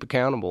and keep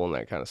accountable and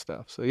that kind of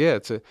stuff. So yeah,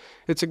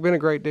 it's been a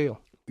great deal.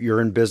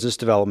 You're in business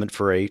development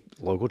for a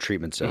local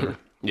treatment center.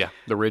 Mm-hmm. Yeah,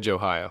 the Ridge,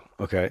 Ohio.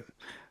 Okay.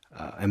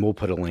 And we'll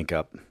put a link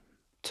up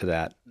to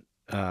that.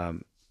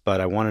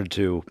 But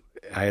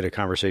I had a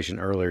conversation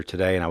earlier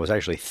today, and I was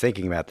actually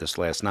thinking about this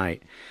last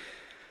night.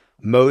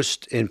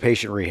 Most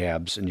inpatient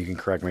rehabs, and you can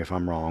correct me if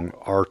I'm wrong,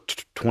 are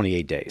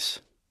 28 days.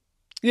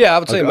 Yeah, I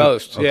would say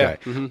most. Okay. Yeah.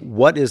 Mm-hmm.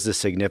 What is the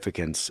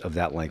significance of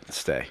that length of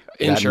stay?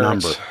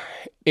 Insurance. That number.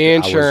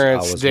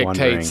 Insurance I was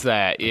dictates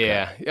that,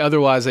 yeah. Okay.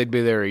 Otherwise, they'd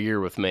be there a year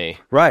with me.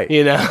 Right.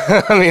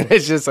 I mean,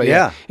 it's just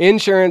like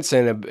insurance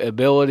and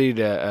ability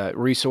to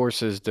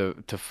resources to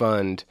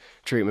fund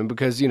treatment,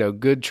 because,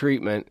 good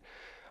treatment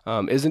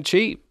isn't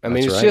cheap. I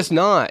mean, it's just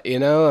not,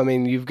 I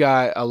mean, you've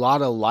got a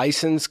lot of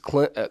licensed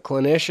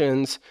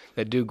clinicians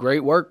that do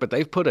great work, but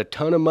they've put a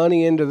ton of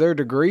money into their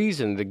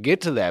degrees, and to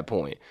get to that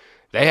point,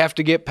 they have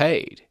to get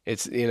paid.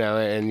 It's,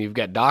 and you've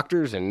got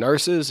doctors and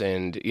nurses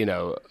and,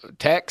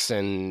 techs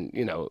and,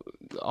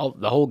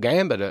 the whole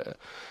gambit.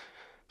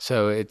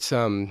 So it's,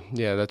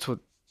 that's what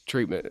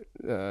treatment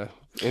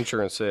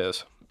insurance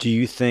is. Do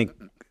you think,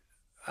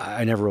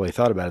 I never really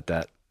thought about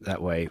it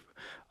that way,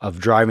 of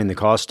driving the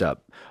cost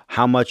up?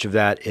 How much of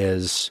that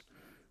is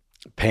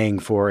paying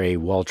for a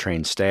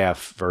well-trained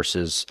staff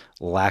versus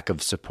lack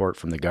of support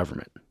from the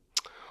government?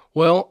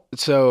 Well,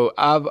 so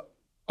I've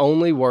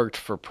only worked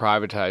for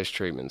privatized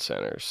treatment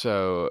centers.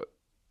 So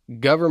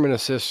government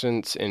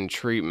assistance in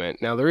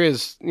treatment. Now there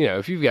is,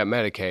 if you've got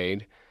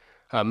Medicaid,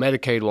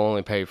 Medicaid will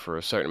only pay for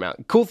a certain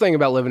amount. Cool thing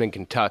about living in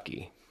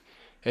Kentucky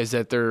is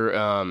that there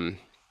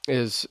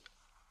is,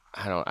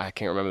 I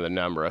can't remember the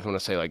number. I want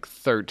to say like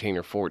 13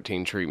 or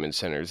 14 treatment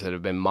centers that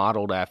have been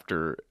modeled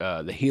after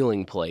the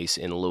Healing Place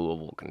in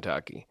Louisville,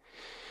 Kentucky.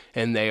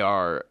 And they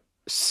are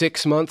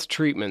 6-month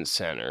treatment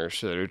centers,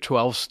 so they're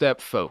 12-step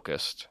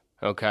focused,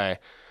 okay?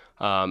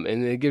 And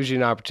it gives you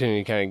an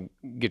opportunity to kind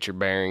of get your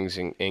bearings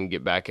and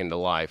get back into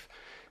life.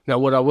 Now,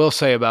 what I will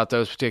say about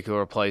those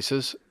particular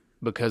places,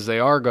 because they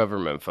are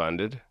government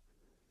funded,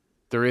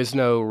 there is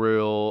no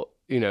real,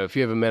 if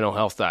you have a mental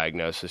health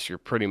diagnosis, you're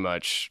pretty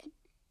much,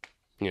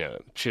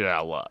 shit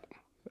out of luck.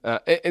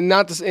 And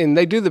not to, and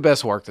they do the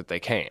best work that they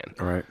can.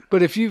 Right.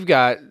 But if you've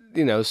got,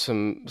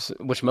 some,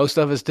 which most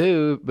of us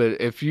do, but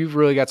if you've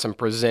really got some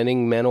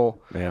presenting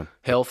mental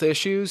health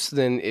issues,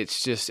 then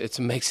it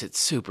makes it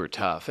super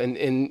tough. And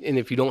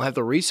if you don't have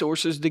the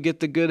resources to get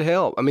the good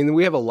help, I mean,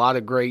 we have a lot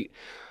of great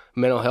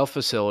mental health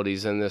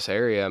facilities in this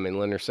area. I mean,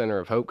 Linder Center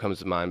of Hope comes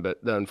to mind,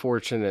 but the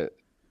unfortunate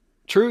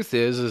truth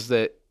is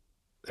that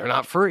they're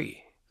not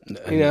free.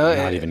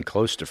 Not even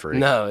close to free.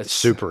 No, it's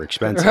super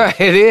expensive.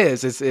 Right, it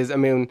is. It's. I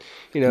mean,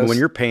 when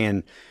you're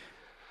paying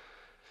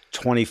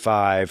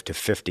 $25,000 to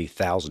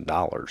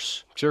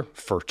 $50,000, sure,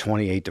 for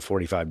 28 to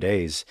 45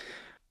 days,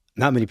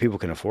 not many people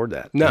can afford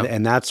that. No,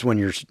 and that's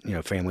when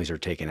families are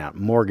taking out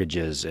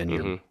mortgages, and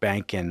you're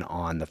banking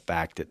on the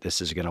fact that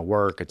this is going to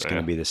work. It's going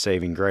to be the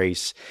saving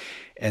grace,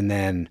 and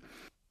then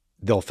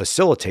they'll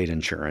facilitate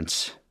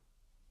insurance.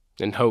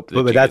 And hope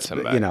that but that's,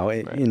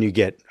 right. And you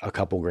get a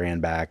couple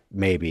grand back,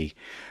 maybe.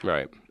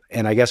 Right.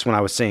 And I guess when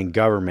I was saying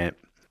government,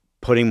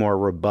 putting more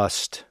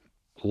robust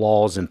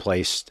laws in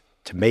place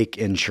to make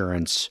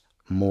insurance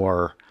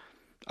more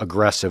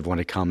aggressive when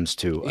it comes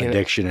to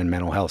addiction and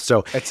mental health.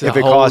 So it's a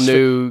whole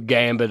new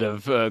gambit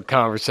of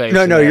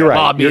conversation. No, you're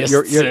right.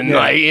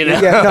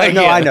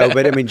 I know.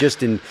 But I mean,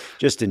 just in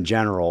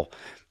general.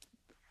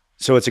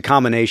 So it's a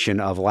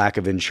combination of lack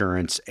of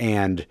insurance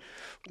and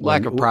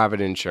lack of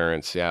private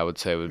insurance, I would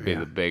say would be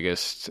the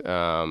biggest,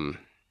 kind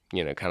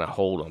of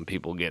hold on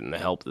people getting the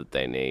help that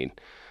they need.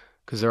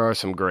 Because there are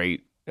some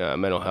great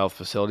mental health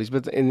facilities.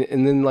 But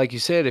and then, like you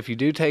said, if you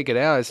do take it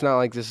out, it's not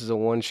like this is a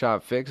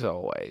one-shot fix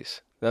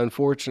always. The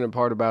unfortunate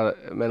part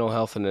about mental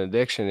health and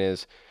addiction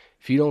is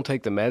if you don't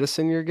take the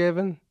medicine you're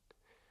given,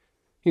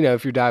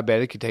 if you're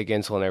diabetic, you take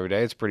insulin every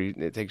day.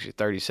 It takes you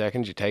 30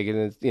 seconds. You take it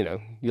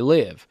and, you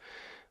live.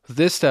 With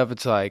this stuff,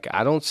 it's like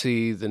I don't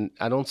see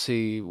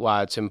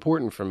why it's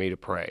important for me to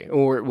pray.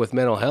 Or with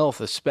mental health,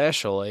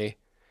 especially,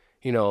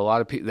 a lot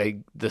of people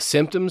the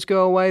symptoms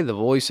go away, the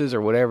voices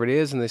or whatever it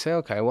is, and they say,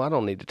 okay, well, I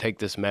don't need to take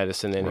this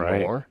medicine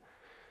anymore, right.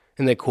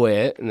 And they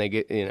quit and they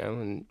get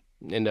and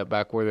end up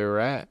back where they were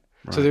at.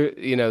 Right.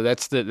 So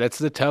that's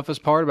the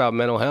toughest part about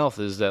mental health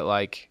is that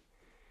like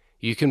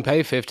you can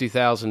pay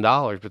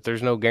 $50,000, but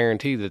there's no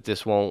guarantee that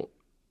this won't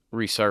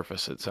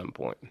resurface at some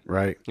point,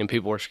 right? And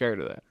people are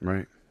scared of that,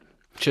 right?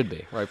 Should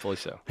be, rightfully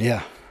so.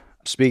 Yeah.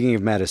 Speaking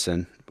of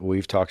medicine,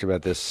 we've talked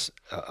about this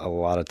a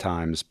lot of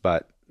times,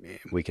 but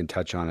we can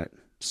touch on it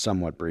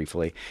somewhat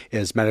briefly,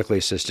 is medically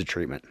assisted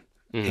treatment.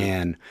 Mm-hmm.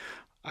 And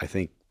I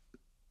think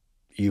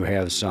you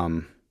have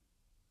some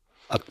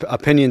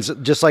opinions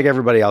just like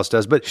everybody else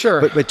does, but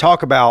sure. But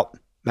talk about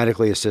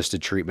medically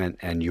assisted treatment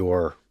and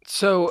your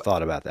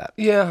thought about that.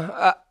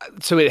 Yeah.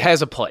 So it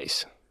has a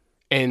place.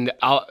 And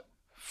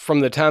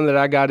from the time that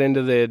I got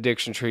into the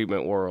addiction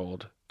treatment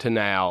world to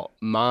now,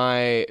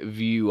 my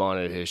view on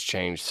it has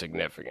changed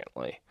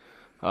significantly.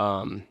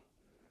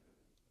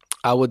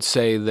 I would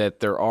say that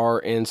there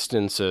are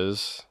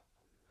instances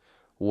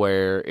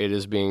where it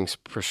is being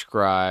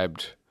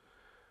prescribed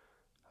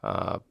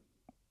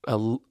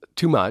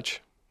too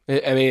much.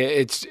 I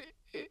mean,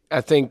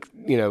 I think,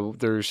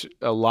 there's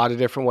a lot of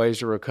different ways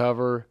to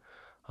recover.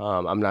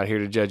 I'm not here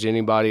to judge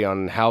anybody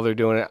on how they're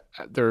doing it.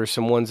 There are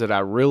some ones that I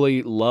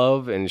really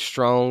love and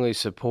strongly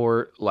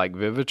support, like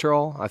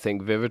Vivitrol. I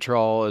think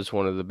Vivitrol is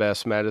one of the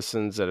best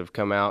medicines that have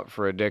come out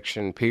for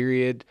addiction,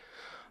 period.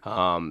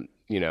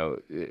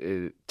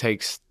 It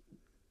takes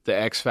the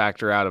X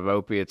factor out of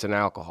opiates and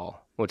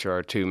alcohol, which are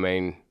our two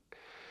main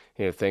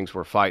things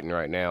we're fighting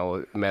right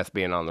now, meth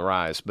being on the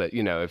rise. But,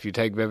 if you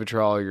take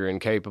Vivitrol, you're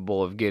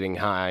incapable of getting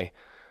high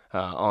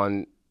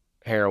on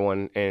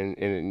heroin,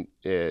 and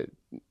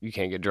you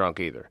can't get drunk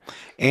either.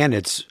 And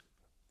it's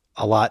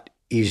a lot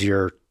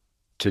easier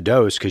to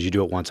dose because you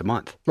do it once a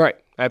month. Right.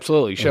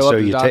 Absolutely. You show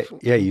up.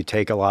 You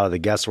take a lot of the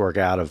guesswork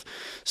out of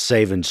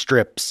saving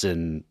strips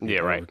and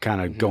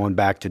kind of going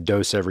back to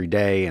dose every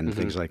day and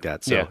things like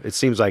that. So it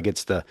seems like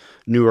it's the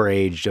newer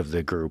age of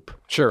the group.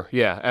 Sure.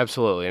 Yeah,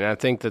 absolutely. And I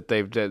think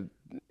that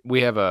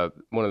we have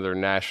one of their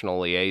national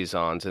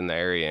liaisons in the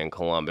area in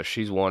Columbus.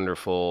 She's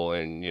wonderful,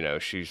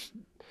 and she's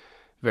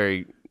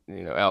very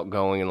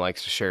outgoing and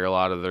likes to share a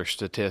lot of their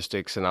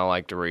statistics, and I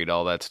like to read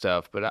all that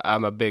stuff. But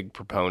I'm a big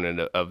proponent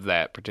of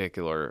that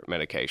particular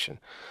medication.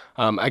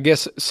 I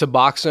guess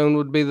Suboxone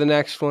would be the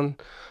next one.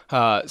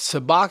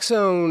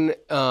 Suboxone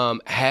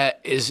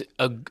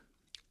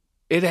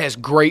it has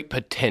great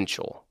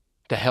potential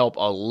to help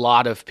a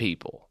lot of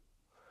people.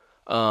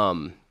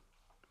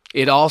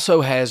 It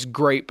also has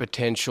great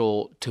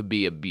potential to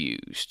be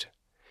abused.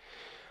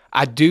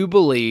 I do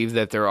believe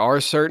that there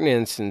are certain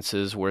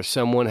instances where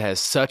someone has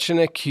such an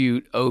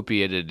acute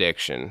opiate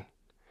addiction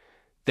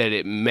that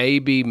it may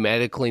be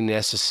medically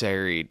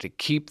necessary to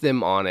keep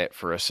them on it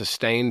for a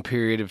sustained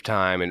period of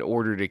time in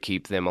order to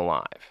keep them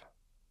alive.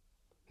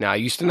 Now, I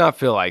used to not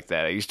feel like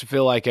that. I used to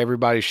feel like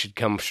everybody should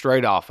come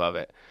straight off of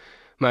it.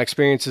 My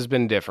experience has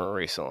been different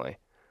recently.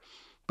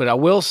 But I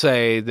will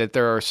say that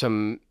there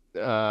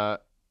are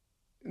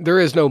there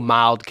is no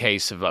mild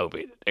case of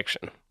opiate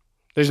addiction.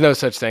 There's no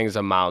such thing as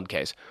a mild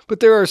case.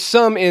 But there are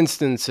some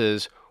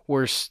instances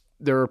where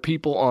there are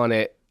people on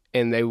it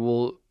and they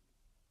will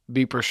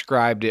be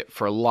prescribed it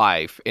for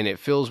life, and it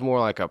feels more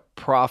like a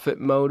profit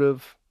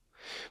motive.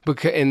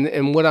 Because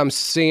and what I'm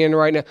seeing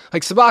right now,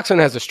 like Suboxone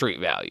has a street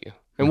value,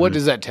 and what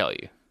does that tell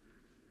you?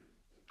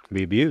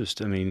 Be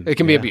abused. I mean, It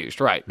can be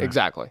abused, right? Yeah.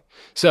 Exactly.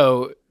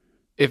 So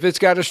if it's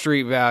got a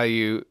street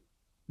value,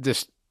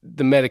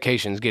 the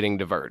medication's getting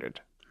diverted.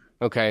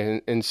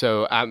 Okay, and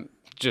so I'm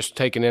just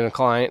taking in a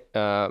client.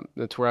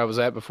 That's where I was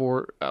at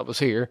before I was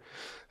here.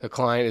 The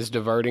client is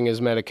diverting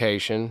his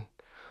medication,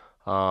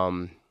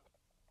 and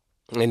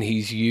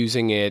he's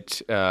using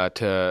it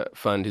to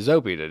fund his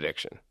opiate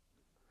addiction.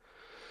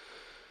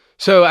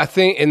 So I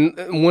think,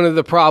 and one of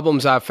the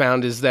problems I've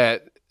found is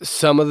that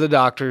some of the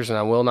doctors, and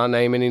I will not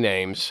name any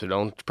names, so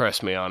don't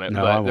press me on it,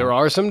 but there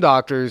are some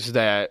doctors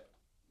that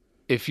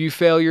if you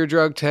fail your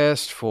drug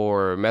test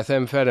for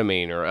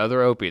methamphetamine or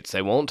other opiates,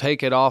 they won't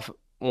take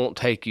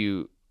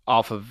you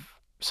off of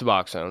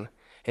Suboxone.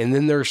 And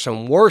then there's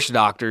some worse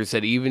doctors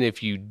that even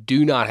if you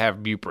do not have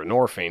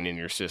buprenorphine in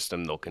your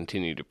system, they'll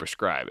continue to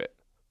prescribe it.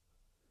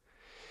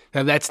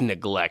 Now that's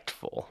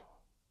neglectful,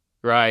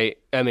 right?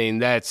 I mean,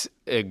 that's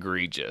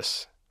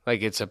egregious.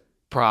 Like, it's a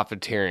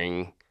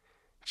profiteering,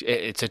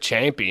 it's a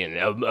champion.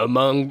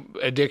 Among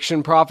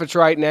addiction profits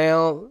right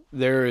now,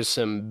 there is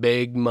some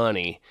big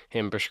money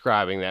in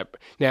prescribing that.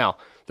 Now,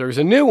 there's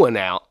a new one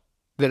out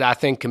that I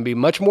think can be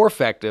much more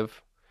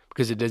effective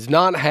because it does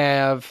not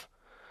have,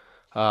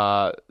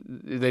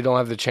 they don't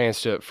have the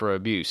chance for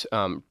abuse.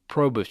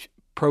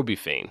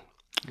 Probifene.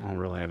 I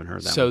really haven't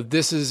heard that. So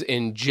this is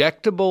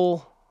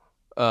injectable,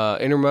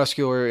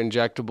 intramuscular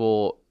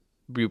injectable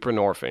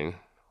buprenorphine,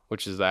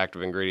 which is the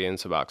active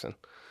ingredient in Suboxone.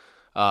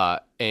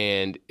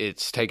 And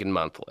it's taken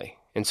monthly.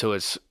 And so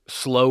it's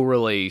slow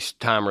release,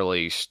 time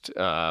released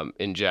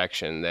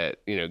injection that,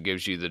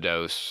 gives you the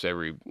dose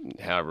every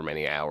however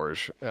many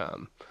hours.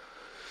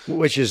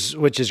 Which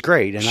is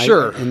great. And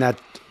sure. And that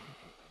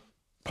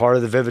part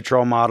of the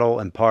Vivitrol model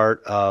and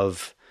part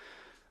of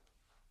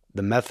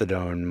the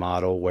methadone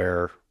model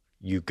where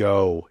you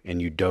go and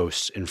you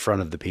dose in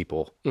front of the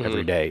people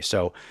every day.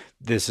 So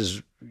this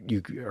is,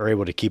 you are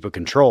able to keep a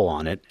control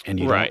on it, and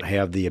you don't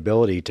have the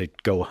ability to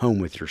go home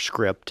with your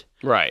script.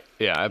 Right.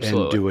 Yeah,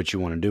 absolutely. And do what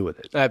you want to do with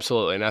it.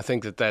 Absolutely. And I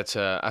think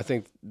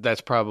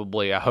that's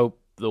probably, I hope,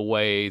 the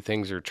way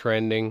things are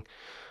trending.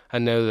 I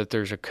know that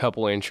there's a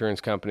couple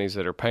insurance companies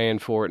that are paying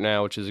for it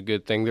now, which is a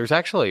good thing. There's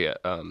actually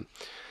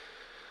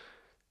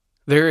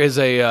there is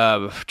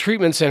a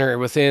treatment center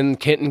within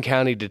Kenton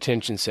County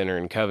Detention Center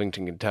in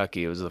Covington,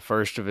 Kentucky. It was the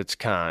first of its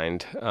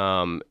kind,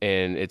 and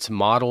it's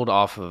modeled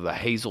off of a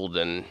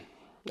Hazelden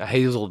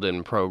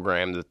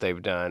program that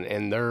they've done,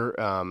 and they're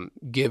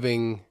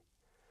giving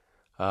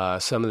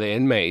some of the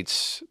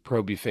inmates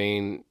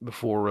Probifene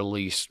before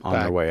release on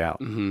their way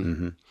out.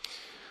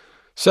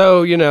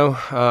 So,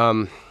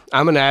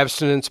 I'm an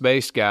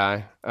abstinence-based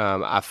guy.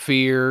 I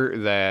fear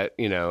that,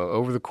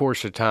 over the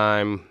course of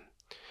time,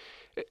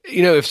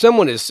 if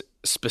someone is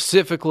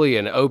specifically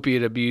an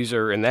opiate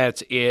abuser and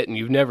that's it, and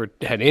you've never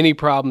had any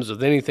problems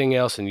with anything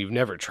else and you've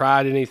never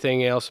tried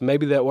anything else,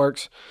 maybe that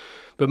works.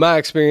 But my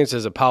experience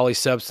as a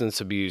polysubstance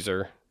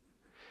abuser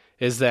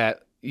is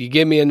that you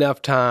give me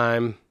enough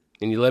time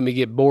and you let me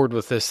get bored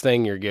with this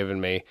thing you're giving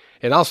me,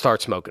 and I'll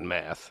start smoking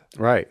meth.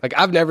 Right. Like,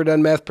 I've never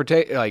done meth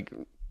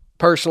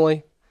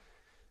personally,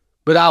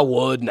 but I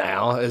would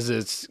now as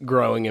it's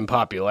growing in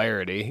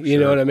popularity. You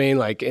know what I mean?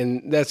 Like,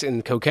 and that's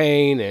in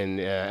cocaine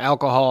and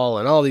alcohol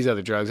and all these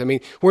other drugs. I mean,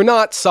 we're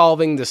not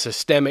solving the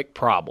systemic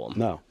problem.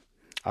 No.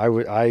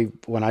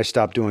 When I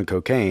stopped doing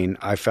cocaine,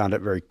 I found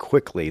out very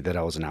quickly that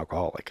I was an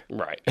alcoholic.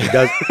 Right.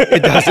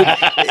 It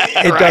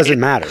doesn't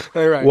matter.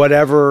 Right.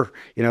 Whatever,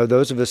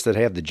 those of us that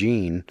have the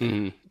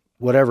gene,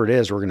 whatever it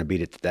is, we're going to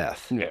beat it to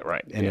death. Yeah,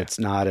 right. And it's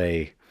not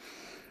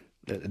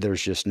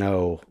there's just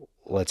no,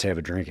 let's have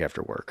a drink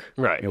after work.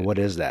 Right. What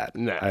is that?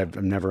 No.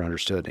 I've never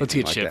understood anything. Let's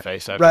get like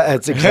shit-faced. Right.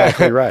 That's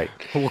exactly right.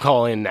 We'll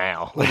call in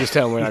now. We'll just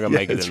tell them we're not going to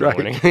make it in the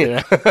right.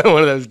 morning.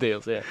 One of those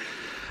deals, yeah.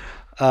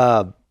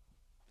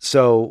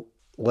 So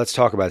let's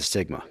talk about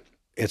stigma.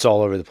 It's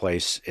all over the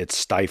place. It's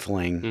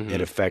stifling. It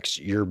affects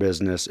your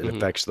business. It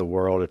affects the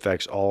world. It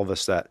affects all of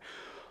us that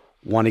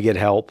want to get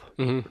help,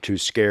 too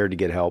scared to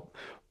get help.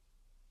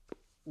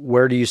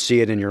 Where do you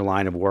see it in your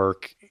line of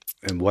work,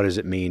 and what does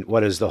it mean? What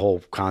does the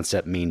whole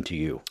concept mean to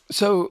you?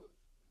 So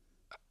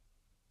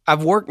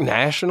I've worked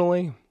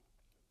nationally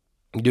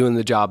doing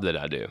the job that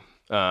I do.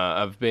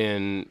 I've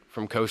been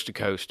from coast to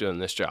coast doing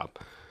this job.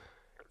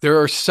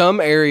 There are some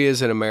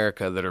areas in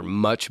America that are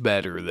much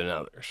better than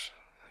others.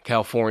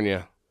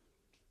 California,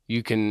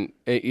 you can,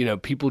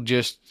 people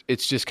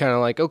it's just kind of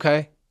like,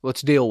 okay,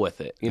 let's deal with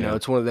it.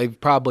 It's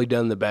they've probably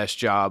done the best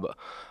job.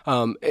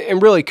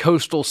 And really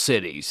coastal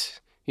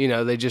cities,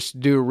 they just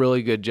do a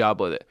really good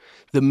job with it.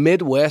 The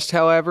Midwest,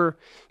 however,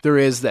 there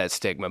is that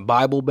stigma.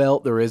 Bible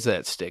Belt, there is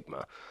that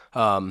stigma,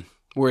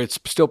 where it's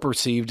still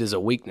perceived as a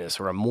weakness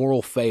or a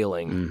moral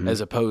failing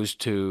as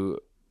opposed to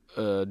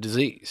a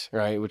disease,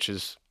 right? Which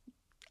is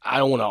I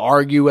don't want to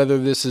argue whether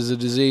this is a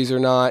disease or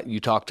not. You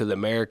talk to the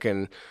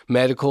American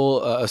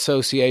Medical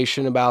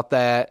Association about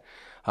that,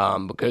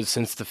 because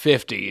since the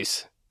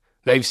 50s,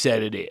 they've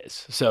said it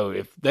is. So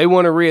if they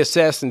want to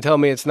reassess and tell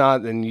me it's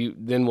not,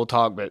 then we'll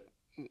talk. But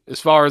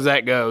as far as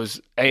that goes,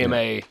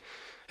 AMA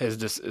has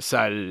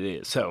decided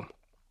it is. So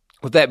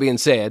with that being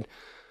said,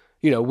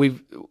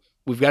 we've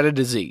got a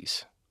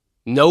disease.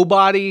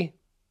 Nobody,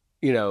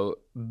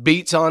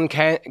 beats on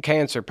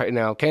cancer.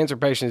 Now, cancer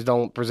patients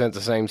don't present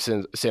the same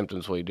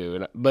symptoms we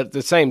do. But at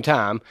the same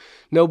time,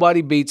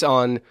 nobody beats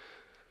on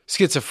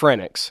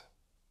schizophrenics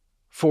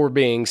for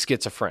being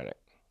schizophrenic.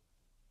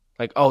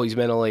 Like, oh, he's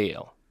mentally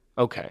ill.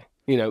 Okay.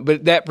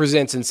 But that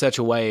presents in such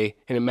a way,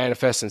 and it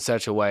manifests in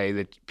such a way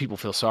that people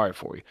feel sorry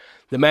for you.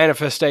 The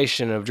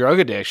manifestation of drug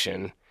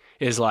addiction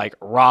is like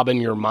robbing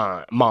your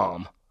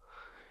mom.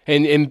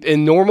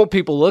 And normal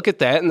people look at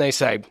that and they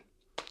say,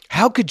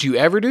 how could you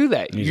ever do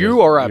that?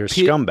 You're a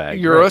scumbag.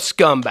 You're a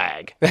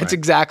scumbag. That's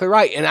exactly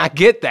right. And I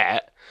get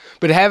that.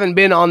 But having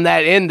been on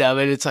that end of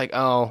it, it's like,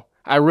 oh,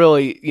 I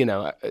really,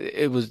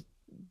 it was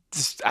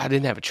just, I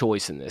didn't have a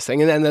choice in this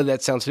thing. And I know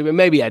that sounds stupid.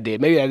 Maybe I did.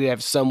 Maybe I did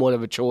have somewhat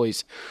of a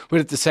choice. But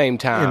at the same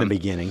time. In the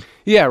beginning.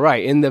 Yeah,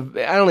 right. I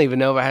don't even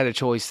know if I had a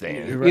choice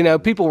then.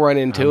 Right. People run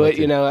into it.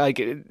 Like,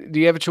 do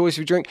you have a choice if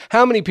you drink?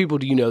 How many people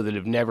do you know that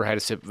have never had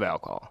a sip of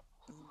alcohol?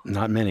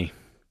 Not many.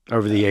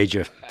 Over the age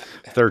of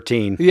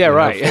 13. Yeah,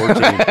 right. 14.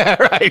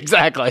 Right,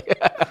 exactly.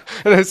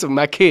 Those are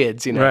my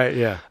kids, Right,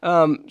 yeah.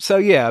 So,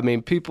 yeah,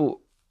 people,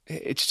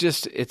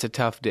 it's a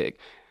tough dig.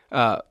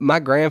 My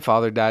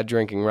grandfather died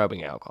drinking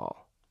rubbing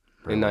alcohol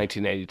in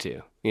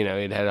 1982.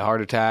 He'd had a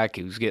heart attack.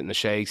 He was getting the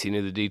shakes. He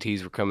knew the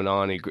DTs were coming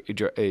on.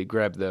 He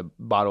grabbed the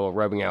bottle of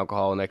rubbing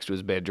alcohol next to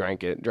his bed,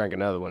 drank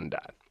another one, and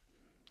died.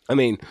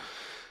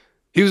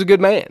 He was a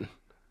good man.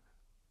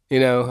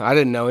 I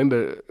didn't know him,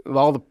 but of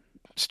all the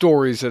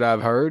stories that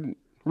I've heard,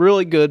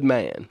 really good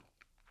man.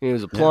 He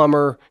was a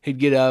plumber. Yeah. He'd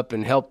get up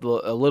and help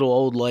a little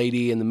old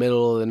lady in the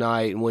middle of the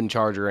night and wouldn't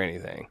charge her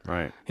anything.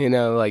 Right.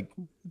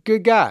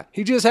 Good guy.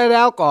 He just had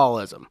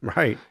alcoholism.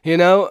 Right.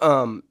 And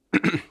I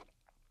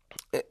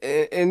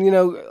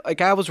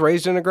was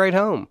raised in a great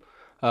home.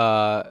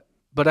 But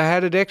I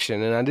had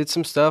addiction and I did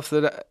some stuff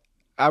that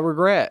I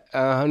regret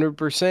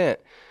 100%.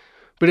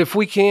 But if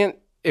we can't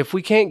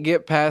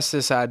get past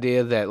this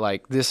idea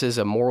that this is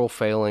a moral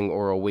failing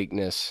or a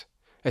weakness,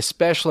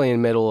 especially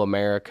in middle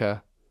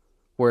America,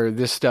 where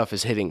this stuff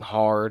is hitting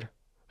hard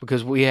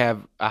because we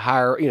have a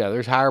higher,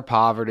 there's higher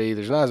poverty.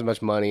 There's not as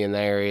much money in the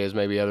area as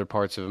maybe other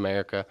parts of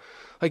America.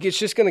 It's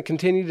just going to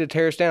continue to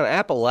tear us down.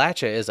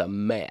 Appalachia is a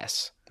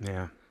mess.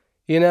 Yeah.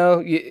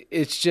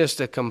 It's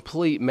just a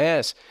complete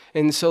mess.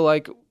 And so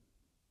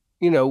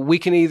we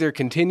can either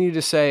continue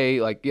to say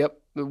yep,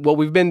 what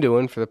we've been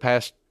doing for the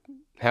past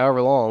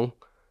however long,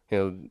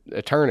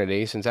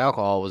 eternity since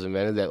alcohol was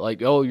invented, that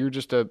oh, you're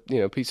just a,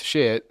 piece of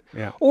shit.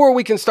 Yeah. Or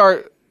we can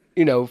start,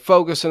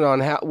 focusing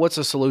on what's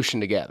a solution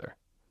together.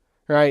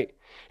 Right.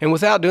 And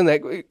without doing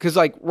that, because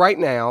right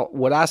now,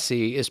 what I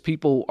see is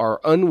people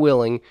are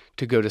unwilling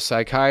to go to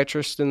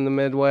psychiatrists in the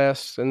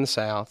Midwest and the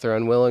South. They're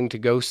unwilling to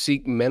go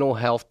seek mental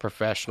health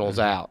professionals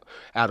out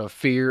of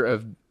fear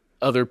of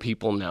other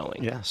people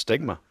knowing. Yeah.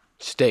 Stigma.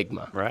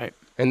 Right.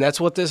 And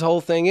that's what this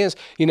whole thing is.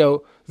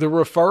 The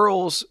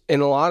referrals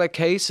in a lot of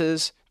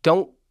cases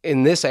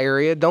in this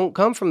area don't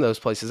come from those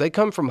places. They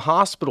come from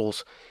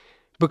hospitals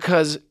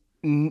because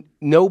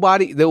you'll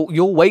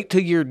wait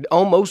till you're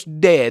almost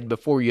dead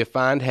before you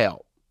find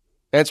help.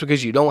 That's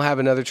because you don't have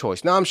another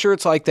choice. Now, I'm sure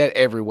it's like that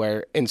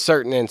everywhere in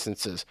certain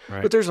instances,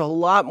 right. But there's a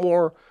lot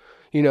more,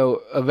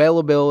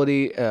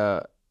 availability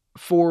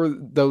for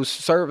those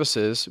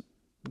services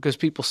because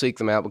people seek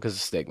them out because the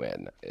stigma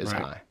is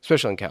right. high,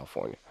 especially in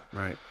California.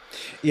 Right.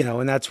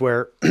 And that's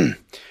where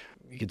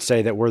you could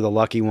say that we're the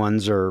lucky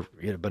ones,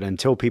 but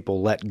until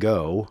people let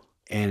go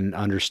and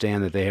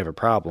understand that they have a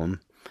problem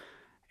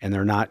and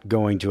they're not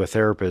going to a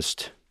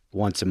therapist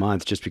once a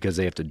month just because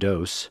they have to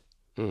dose,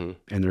 and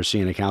they're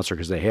seeing a counselor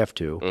because they have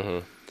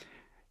to,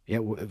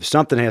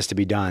 something has to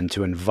be done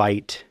to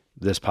invite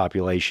this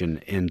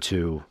population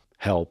into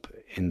help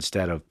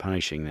instead of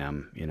punishing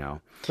them,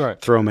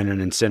 Right. Throw them in an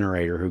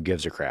incinerator, who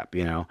gives a crap,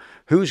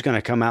 Who's going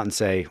to come out and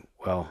say,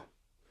 well,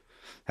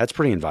 that's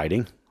pretty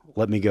inviting.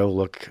 Let me go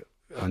look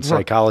on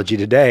Psychology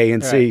Today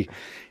and see,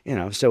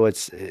 so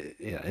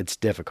it's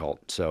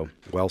difficult. So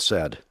well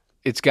said.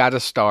 It's got to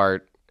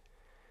start,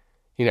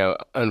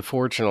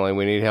 unfortunately,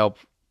 we need help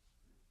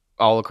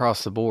all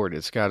across the board.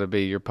 It's got to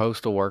be your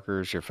postal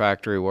workers, your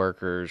factory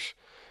workers.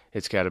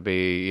 It's got to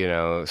be,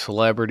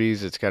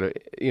 celebrities. It's got to,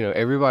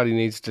 everybody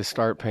needs to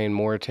start paying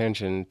more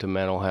attention to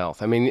mental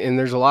health. And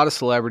there's a lot of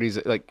celebrities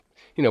that,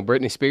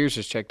 Britney Spears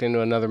has checked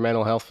into another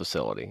mental health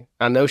facility.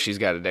 I know she's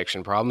got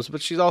addiction problems,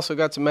 but she's also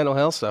got some mental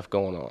health stuff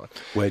going on.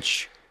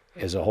 Which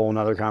is a whole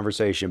nother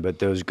conversation, but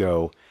those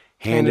go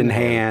hand in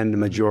hand the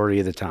majority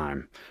of the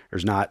time.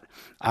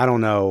 I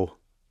don't know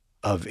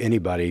of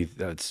anybody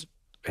that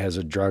has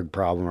a drug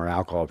problem or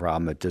alcohol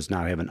problem that does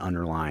not have an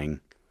underlying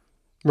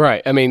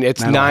Right. I mean,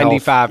 it's Mental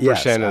health, 95%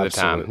 yes, of the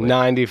time. absolutely.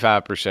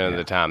 95% of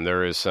the time,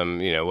 there is some,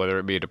 whether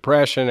it be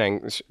depression,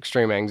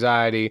 extreme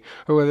anxiety,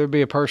 or whether it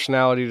be a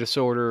personality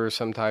disorder or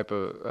some type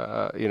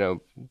of,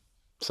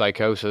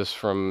 psychosis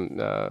from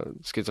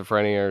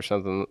schizophrenia or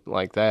something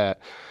like that.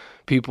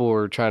 People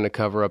are trying to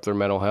cover up their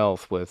mental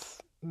health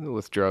with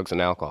drugs and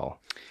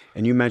alcohol.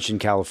 And you mentioned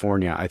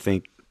California. I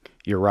think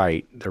you're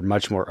right. They're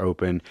much more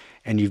open.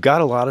 And you've got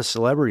a lot of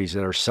celebrities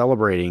that are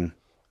celebrating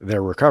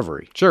their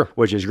recovery. Sure.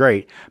 Which is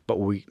great. But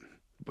we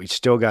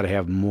still got to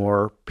have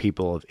more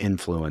people of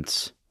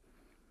influence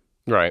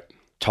Right.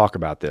 talk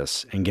about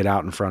this and get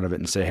out in front of it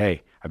and say,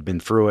 hey, I've been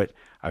through it.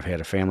 I've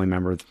had a family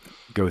member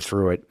go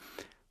through it.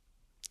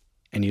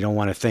 And you don't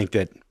want to think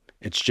that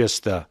it's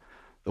just the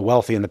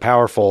wealthy and the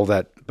powerful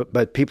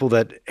but people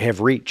that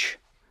have reach.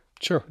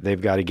 Sure. They've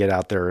got to get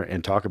out there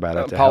and talk about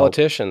it. To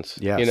Politicians,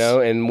 help. Yes.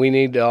 And we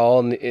need to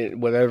all,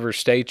 whatever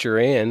state you're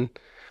in,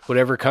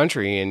 whatever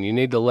country, and you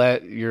need to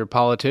let your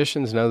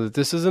politicians know that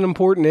this is an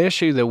important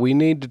issue that we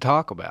need to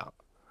talk about.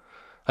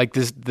 Like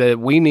this, that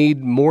we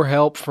need more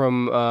help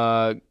from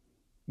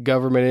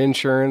government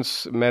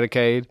insurance,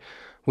 Medicaid.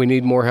 We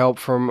need more help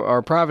from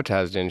our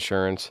privatized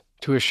insurance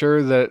to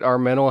assure that our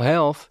mental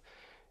health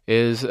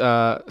is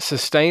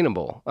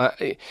sustainable.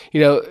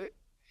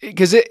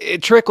 Because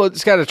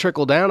it's got a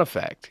trickle down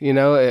effect.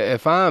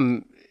 If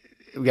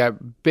we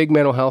got big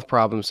mental health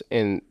problems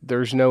and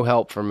there's no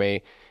help for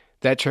me,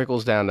 that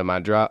trickles down to my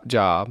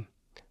job.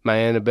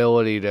 My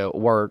inability to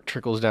work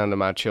trickles down to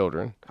my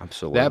children.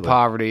 Absolutely. That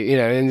poverty,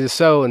 and just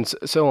so on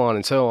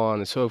and so on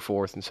and so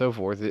forth and so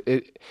forth.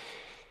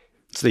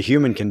 It's the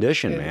human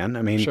condition, man.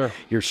 I mean, Sure.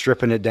 You're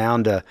stripping it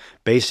down to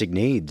basic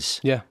needs.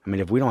 Yeah. I mean,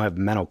 if we don't have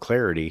mental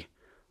clarity,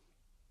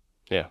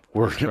 Yeah.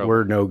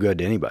 we're no good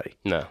to anybody.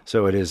 No.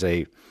 So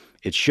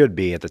it should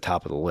be at the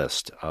top of the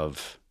list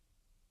of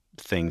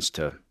things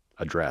to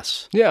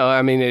address. Yeah,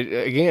 I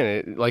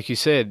mean, like you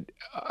said,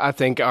 I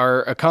think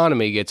our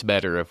economy gets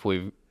better if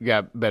we've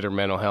got better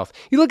mental health.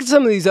 You look at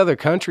some of these other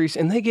countries,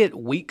 and they get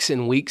weeks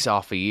and weeks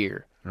off a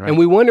year. Right. And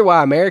we wonder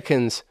why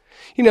Americans,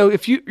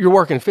 if you're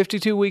working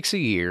 52 weeks a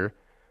year,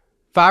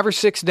 5 or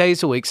 6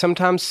 days a week,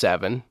 sometimes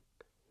 7,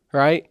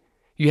 right?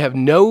 You have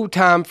no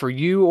time for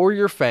you or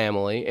your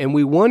family, and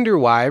we wonder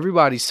why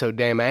everybody's so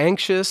damn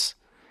anxious,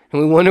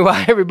 and we wonder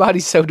why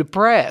everybody's so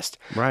depressed.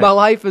 Right. My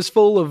life is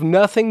full of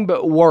nothing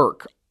but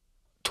work.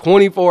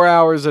 24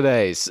 hours a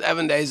day,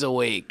 7 days a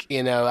week.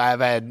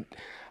 I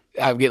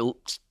get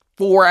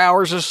 4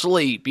 hours of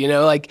sleep,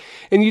 and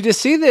you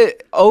just see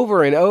that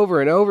over and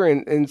over and over.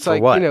 And it's For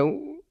like, what?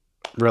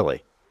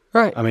 Really?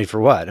 Right. I mean, for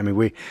what? I mean,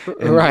 we're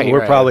Right.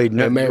 probably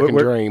The American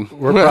dream.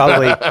 We're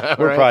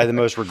probably the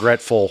most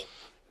regretful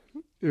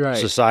Right.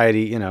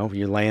 society.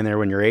 You're laying there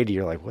when you're 80.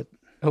 You're like, what?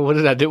 What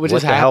did I do? What What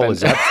just the hell happened? was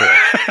that for?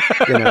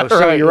 So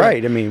Right, you're right.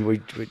 right. I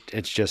mean,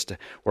 it's just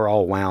we're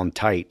all wound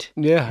tight.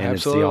 Yeah, and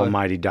absolutely. it's the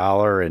almighty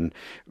dollar, and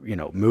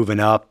moving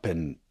up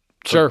and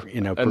Sure.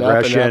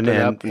 progression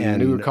and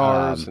newer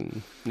cars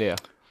and yeah.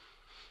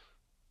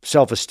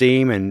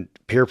 self-esteem and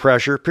peer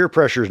pressure. Peer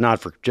pressure is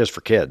not just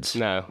for kids.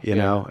 No.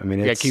 I mean,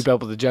 You got it's to keep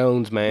up with the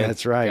Jones, man.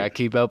 That's right. Got to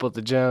keep up with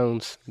the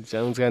Jones.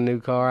 Jones got a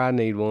new car. I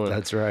need one.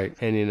 That's right.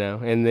 And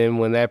and then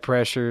when that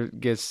pressure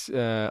gets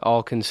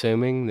all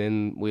consuming,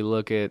 then we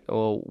look at,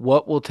 well,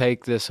 what will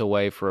take this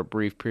away for a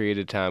brief period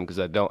of time? Because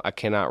I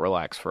cannot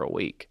relax for a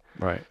week.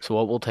 Right. So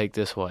what will take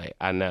this away?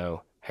 I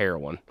know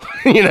heroin.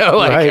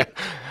 Right.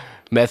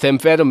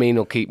 Methamphetamine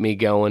will keep me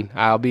going.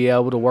 I'll be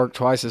able to work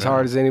twice as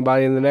hard as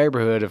anybody in the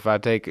neighborhood if I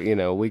take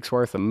a week's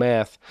worth of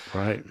meth.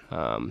 Right.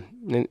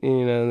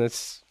 And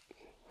that's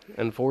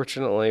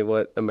unfortunately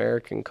what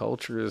American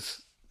culture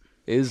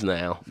is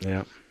now.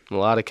 Yeah. In a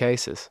lot of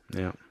cases.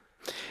 Yeah.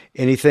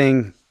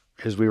 Anything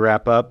as we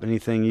wrap up?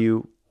 Anything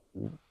you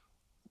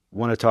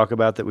want to talk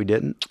about that we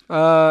didn't?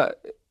 I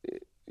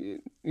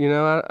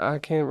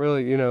can't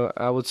really.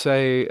 I would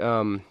say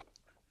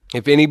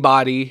if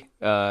anybody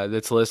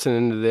that's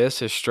listening to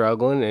this is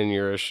struggling and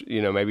you're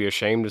maybe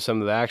ashamed of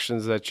some of the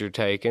actions that you're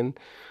taking,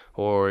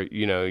 or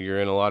you're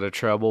in a lot of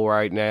trouble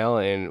right now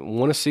and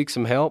want to seek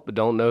some help but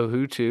don't know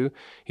who to,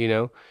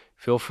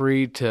 feel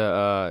free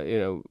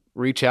to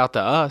reach out to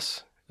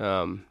us.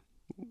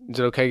 Is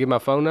it okay to give my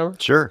phone number?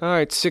 Sure. All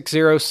right,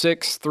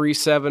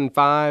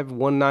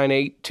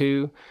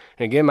 606-375-1982.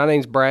 And again, my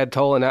name's Brad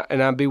Toll, and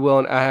I'd be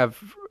willing. I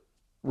have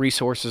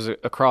resources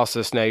across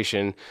this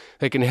nation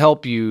that can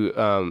help you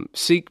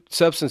seek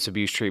substance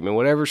abuse treatment,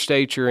 whatever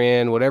state you're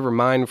in, whatever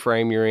mind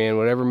frame you're in,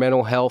 whatever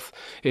mental health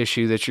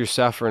issue that you're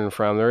suffering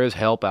from. There is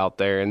help out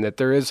there, and that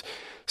there's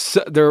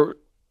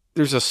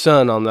a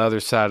sun on the other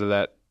side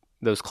of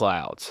those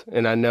clouds.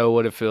 And I know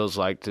what it feels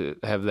like to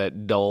have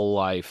that dull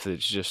life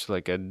that's just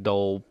like a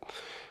dull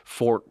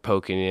fork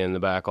poking you in the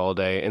back all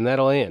day, and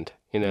that'll end.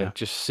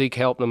 Just seek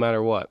help no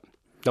matter what.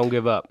 Don't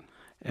give up.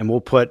 And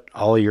we'll put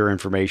all your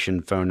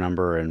information, phone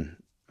number, and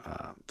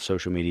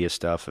social media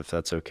stuff if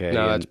that's okay.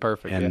 No, and, that's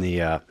perfect. And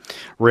the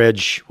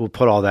Ridge, we'll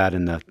put all that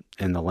in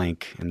the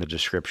link in the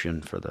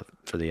description for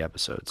the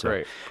episode. So,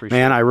 Great. Appreciate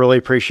man, I really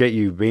appreciate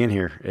you being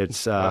here.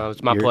 It's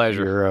my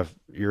pleasure.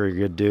 You're a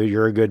good dude.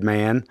 You're a good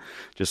man,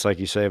 just like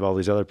you save all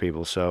these other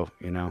people. So,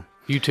 you know.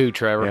 You too,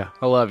 Trevor. Yeah.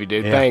 I love you,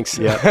 dude. Yeah. Thanks.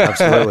 Yeah,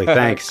 absolutely.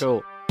 Thanks.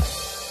 Cool.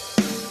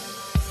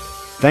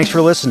 Thanks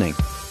for listening.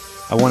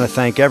 I want to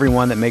thank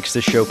everyone that makes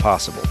this show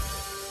possible.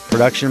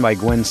 Production by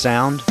Gwen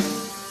Sound,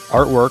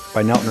 artwork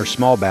by Neltner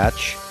Small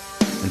Batch,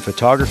 and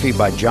photography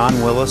by John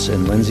Willis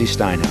and Lindsay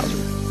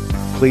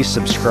Steinhauser. Please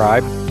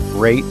subscribe,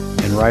 rate,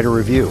 and write a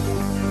review.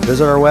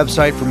 Visit our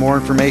website for more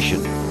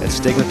information at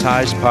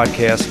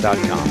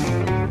stigmatizedpodcast.com.